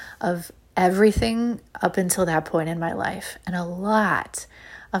extension of everything up until that point in my life. And a lot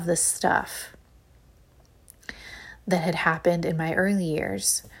of the stuff that had happened in my early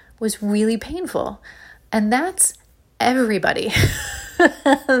years was really painful. And that's everybody.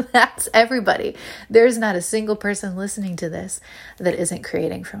 That's everybody. There's not a single person listening to this that isn't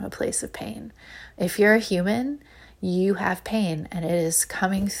creating from a place of pain. If you're a human, you have pain, and it is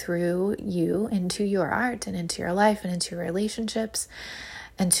coming through you into your art and into your life and into your relationships.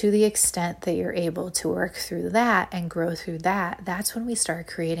 And to the extent that you're able to work through that and grow through that, that's when we start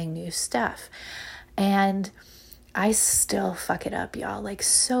creating new stuff. And I still fuck it up, y'all, like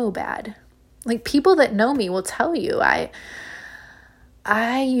so bad. Like people that know me will tell you,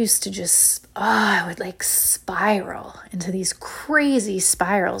 I used to just, I would like spiral into these crazy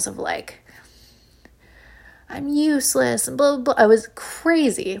spirals of like, I'm useless and blah, blah, blah. I was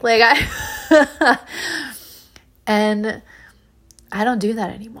crazy. And I don't do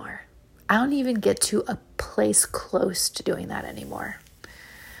that anymore. I don't even get to a place close to doing that anymore.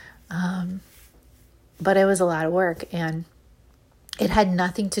 But it was a lot of work, and it had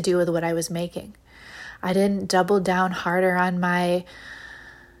nothing to do with what I was making. I didn't double down harder on my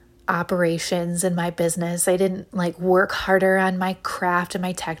operations and my business. I didn't like work harder on my craft and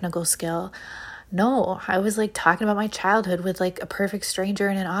my technical skill. No, I was like talking about my childhood with like a perfect stranger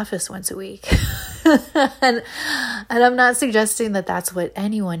in an office once a week. and I'm not suggesting that that's what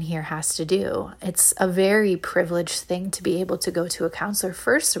anyone here has to do. It's a very privileged thing to be able to go to a counselor,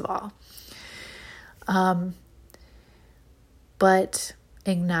 first of all. But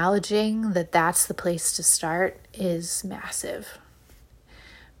acknowledging that that's the place to start is massive,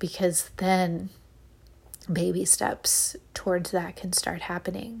 because then baby steps towards that can start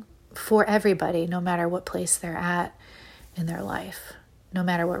happening for everybody, no matter what place they're at in their life, no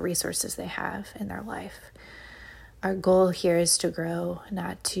matter what resources they have in their life. Our goal here is to grow,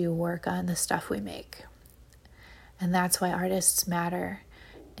 not to work on the stuff we make. And that's why artists matter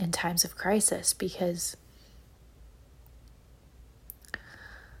in times of crisis, because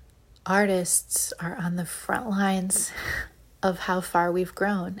artists are on the front lines of how far we've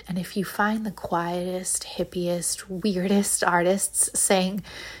grown. And if you find the quietest, hippiest, weirdest artists saying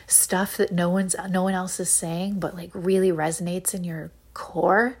stuff that no one else is saying, but like really resonates in your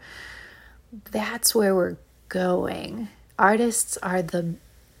core, that's where we're going. Artists are the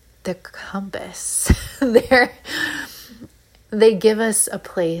compass. They give us a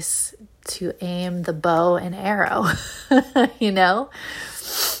place to aim the bow and arrow, you know?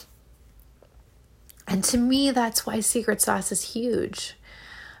 And to me, that's why Secret Sauce is huge,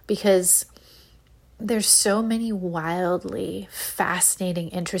 because there's so many wildly fascinating,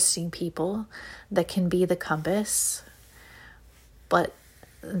 interesting people that can be the compass, but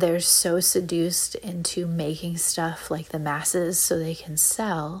they're so seduced into making stuff like the masses so they can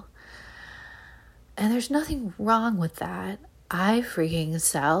sell. And there's nothing wrong with that. I freaking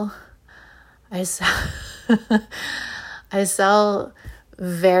sell. I sell, I sell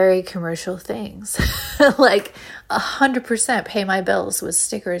very commercial things. Like 100% pay my bills with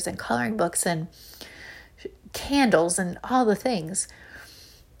stickers and coloring books and candles and all the things.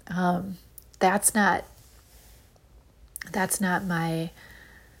 That's not my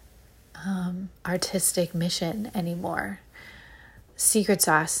artistic mission anymore. Secret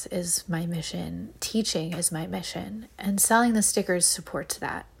sauce is my mission. Teaching is my mission. And selling the stickers supports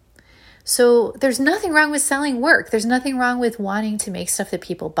that. So there's nothing wrong with selling work. There's nothing wrong with wanting to make stuff that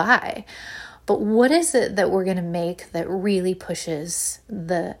people buy. But what is it that we're going to make that really pushes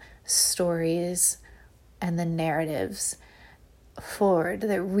the stories and the narratives forward,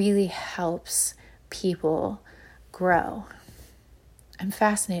 that really helps people grow? I'm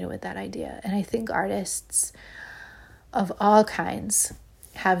fascinated with that idea. And I think artists of all kinds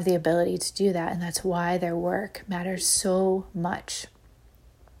have the ability to do that. And that's why their work matters so much.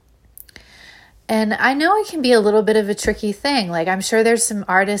 And I know it can be a little bit of a tricky thing. Like, I'm sure there's some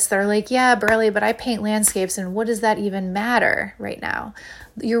artists that are like, yeah, Burley, but I paint landscapes, and what does that even matter right now?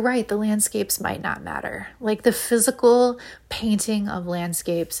 You're right, the landscapes might not matter. Like, the physical painting of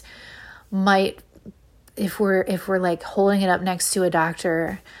landscapes might, if we're like holding it up next to a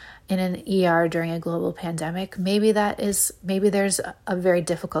doctor in an ER during a global pandemic, maybe there's a very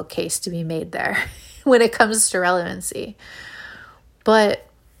difficult case to be made there when it comes to relevancy. But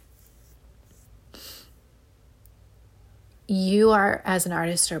you are, as an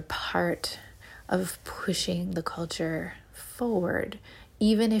artist, are part of pushing the culture forward.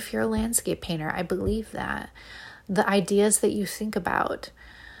 Even if you're a landscape painter, I believe that. The ideas that you think about,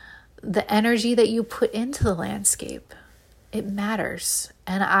 the energy that you put into the landscape, it matters.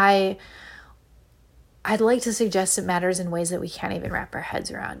 And I'd like to suggest it matters in ways that we can't even wrap our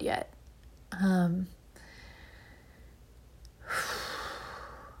heads around yet.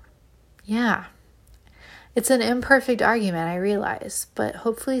 Yeah. It's an imperfect argument, I realize, but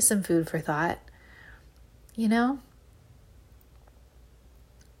hopefully some food for thought. You know?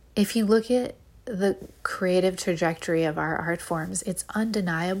 If you look at the creative trajectory of our art forms, it's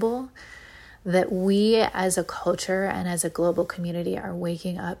undeniable that we as a culture and as a global community are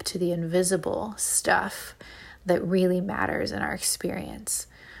waking up to the invisible stuff that really matters in our experience.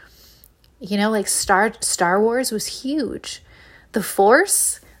 You know, like Star Wars was huge. The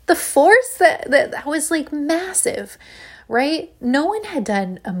Force that was like massive, right? No one had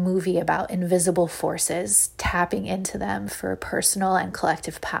done a movie about invisible forces, tapping into them for personal and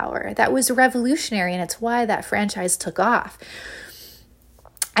collective power. That was revolutionary, and it's why that franchise took off.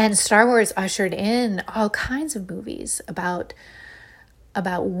 And Star Wars ushered in all kinds of movies about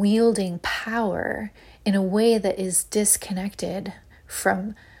wielding power in a way that is disconnected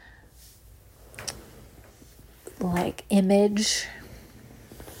from like image,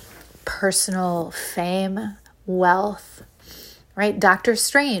 personal fame, wealth, right? Doctor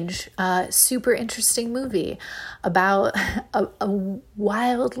Strange, super interesting movie about a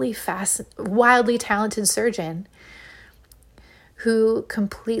wildly talented surgeon who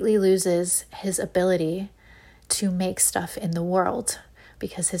completely loses his ability to make stuff in the world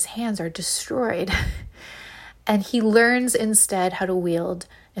because his hands are destroyed. And he learns instead how to wield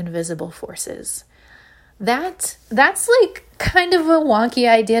invisible forces. That's like kind of a wonky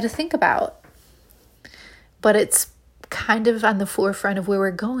idea to think about. But it's kind of on the forefront of where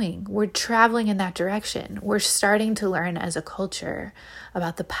we're going. We're traveling in that direction. We're starting to learn as a culture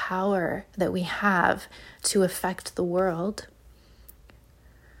about the power that we have to affect the world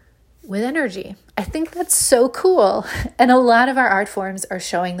with energy. I think that's so cool. And a lot of our art forms are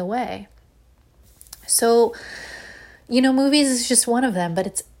showing the way. So, you know, movies is just one of them,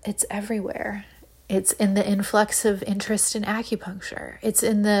 but it's everywhere. It's in the influx of interest in acupuncture. It's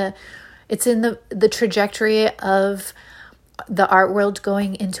in the trajectory of the art world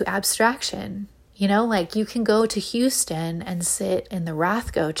going into abstraction. You know, like you can go to Houston and sit in the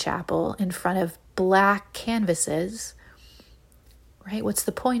Rothko Chapel in front of black canvases, right? What's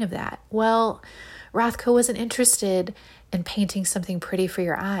the point of that? Well, Rothko wasn't interested in painting something pretty for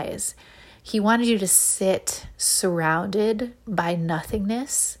your eyes. He wanted you to sit surrounded by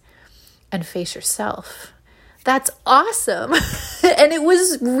nothingness and face yourself. That's awesome. And it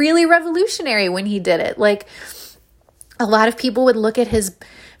was really revolutionary when he did it. Like, a lot of people would look at his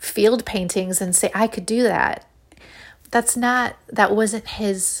field paintings and say, I could do that. That wasn't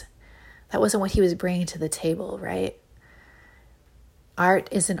his That wasn't what he was bringing to the table, right? Art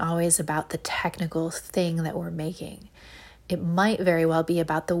isn't always about the technical thing that we're making. It might very well be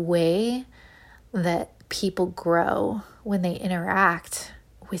about the way that people grow when they interact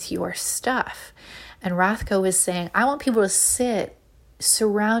with your stuff. And Rothko was saying, I want people to sit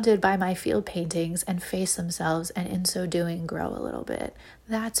surrounded by my field paintings and face themselves, and in so doing grow a little bit.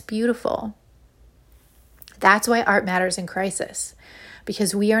 That's beautiful. That's why art matters in crisis,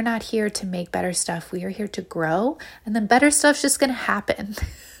 because we are not here to make better stuff. We are here to grow, and then better stuff's just going to happen.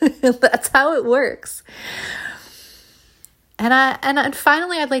 That's how it works. And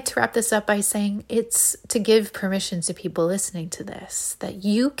finally, I'd like to wrap this up by saying it's to give permission to people listening to this, that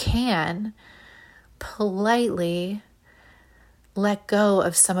you can politely let go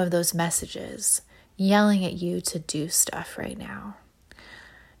of some of those messages yelling at you to do stuff right now,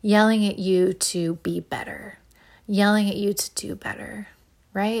 yelling at you to be better, yelling at you to do better,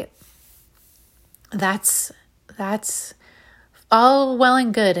 right? That's all well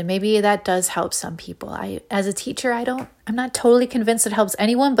and good, and maybe that does help some people. As a teacher, I'm not totally convinced it helps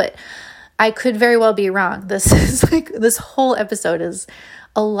anyone, but I could very well be wrong. This whole episode is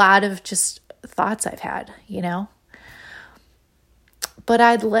a lot of just thoughts I've had, But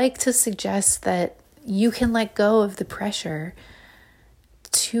I'd like to suggest that you can let go of the pressure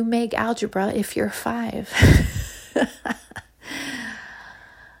to make algebra if you're 5.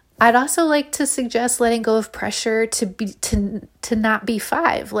 I'd also like to suggest letting go of pressure to not be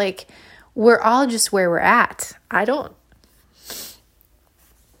 5. Like, we're all just where we're at. I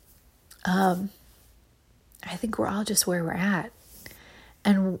think we're all just where we're at.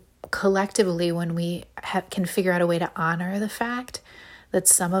 And collectively, when we can figure out a way to honor the fact that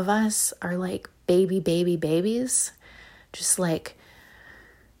some of us are like babies, just like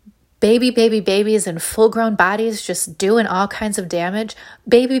babies in full-grown bodies just doing all kinds of damage.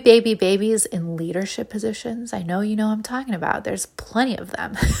 Babies in leadership positions. I know you know what I'm talking about. There's plenty of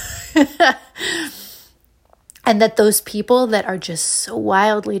them. And that those people that are just so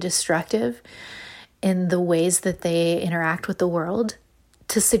wildly destructive in the ways that they interact with the world,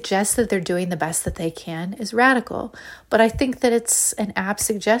 to suggest that they're doing the best that they can is radical. But I think that it's an apt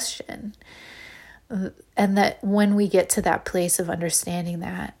suggestion. And that when we get to that place of understanding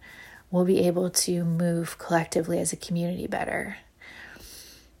that, we'll be able to move collectively as a community better.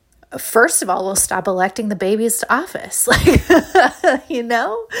 First of all, we'll stop electing the babies to office.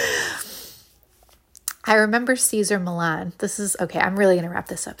 I remember Cesar Millan. I'm really going to wrap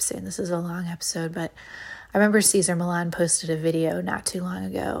this up soon. This is a long episode, but I remember Cesar Millan posted a video not too long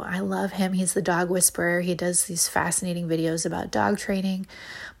ago. I love him. He's the dog whisperer. He does these fascinating videos about dog training,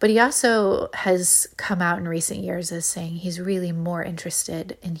 but he also has come out in recent years as saying he's really more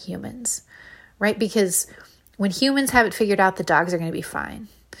interested in humans, right? Because when humans have it figured out, the dogs are going to be fine.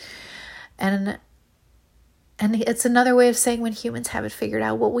 And it's another way of saying when humans have it figured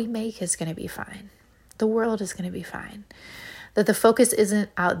out, what we make is going to be fine. The world is going to be fine. That the focus isn't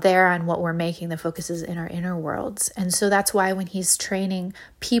out there on what we're making, the focus is in our inner worlds. And so that's why when he's training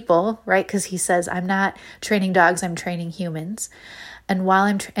people, right? Because he says, I'm not training dogs, I'm training humans. And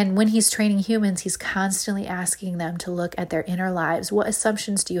when he's training humans, he's constantly asking them to look at their inner lives. What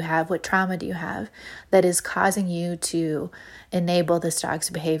assumptions do you have? What trauma do you have that is causing you to enable this dog's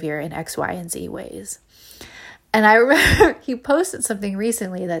behavior in X, Y, and Z ways? And I remember he posted something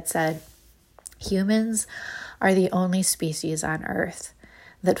recently that said, humans are the only species on Earth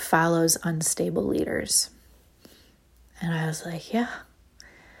that follows unstable leaders. And I was like, yeah.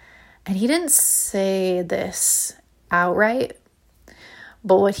 And he didn't say this outright,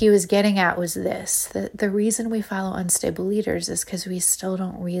 but what he was getting at was this, that the reason we follow unstable leaders is because we still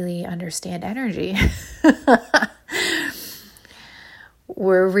don't really understand energy.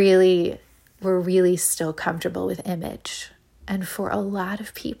 We're really still comfortable with image. And for a lot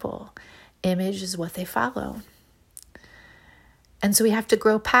of people, image is what they follow. And so we have to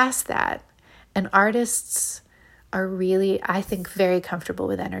grow past that. And artists are really, I think, very comfortable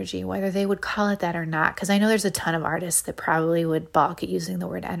with energy, whether they would call it that or not. Because I know there's a ton of artists that probably would balk at using the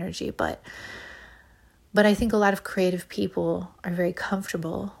word energy. But I think a lot of creative people are very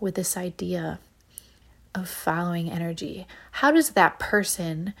comfortable with this idea of following energy. How does that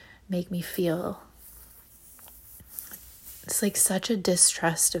person make me feel? It's like such a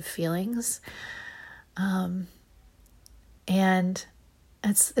distrust of feelings. And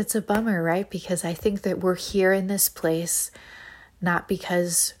it's a bummer, right? Because I think that we're here in this place not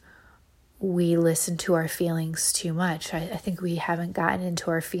because we listen to our feelings too much. I think we haven't gotten into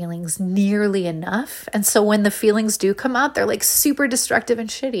our feelings nearly enough. And so when the feelings do come out, they're like super destructive and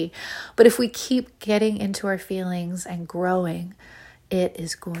shitty. But if we keep getting into our feelings and growing it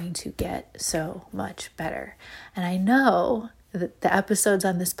is going to get so much better. And I know that the episodes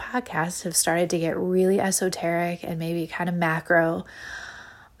on this podcast have started to get really esoteric and maybe kind of macro,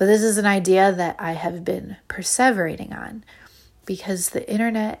 but this is an idea that I have been perseverating on because the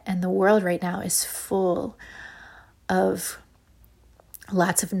internet and the world right now is full of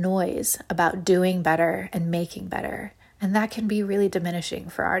lots of noise about doing better and making better. And that can be really diminishing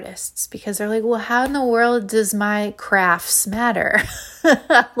for artists because they're like, well, how in the world does my crafts matter?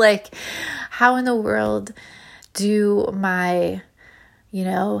 Like, how in the world do my,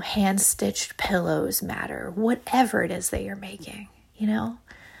 hand-stitched pillows matter? Whatever it is that you're making,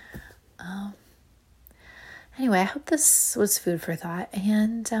 Anyway, I hope this was food for thought.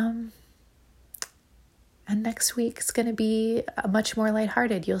 And next week's going to be much more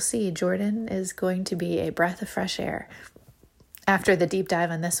lighthearted. You'll see Jordan is going to be a breath of fresh air after the deep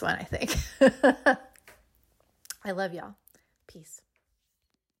dive on this one, I think. I love y'all. Peace.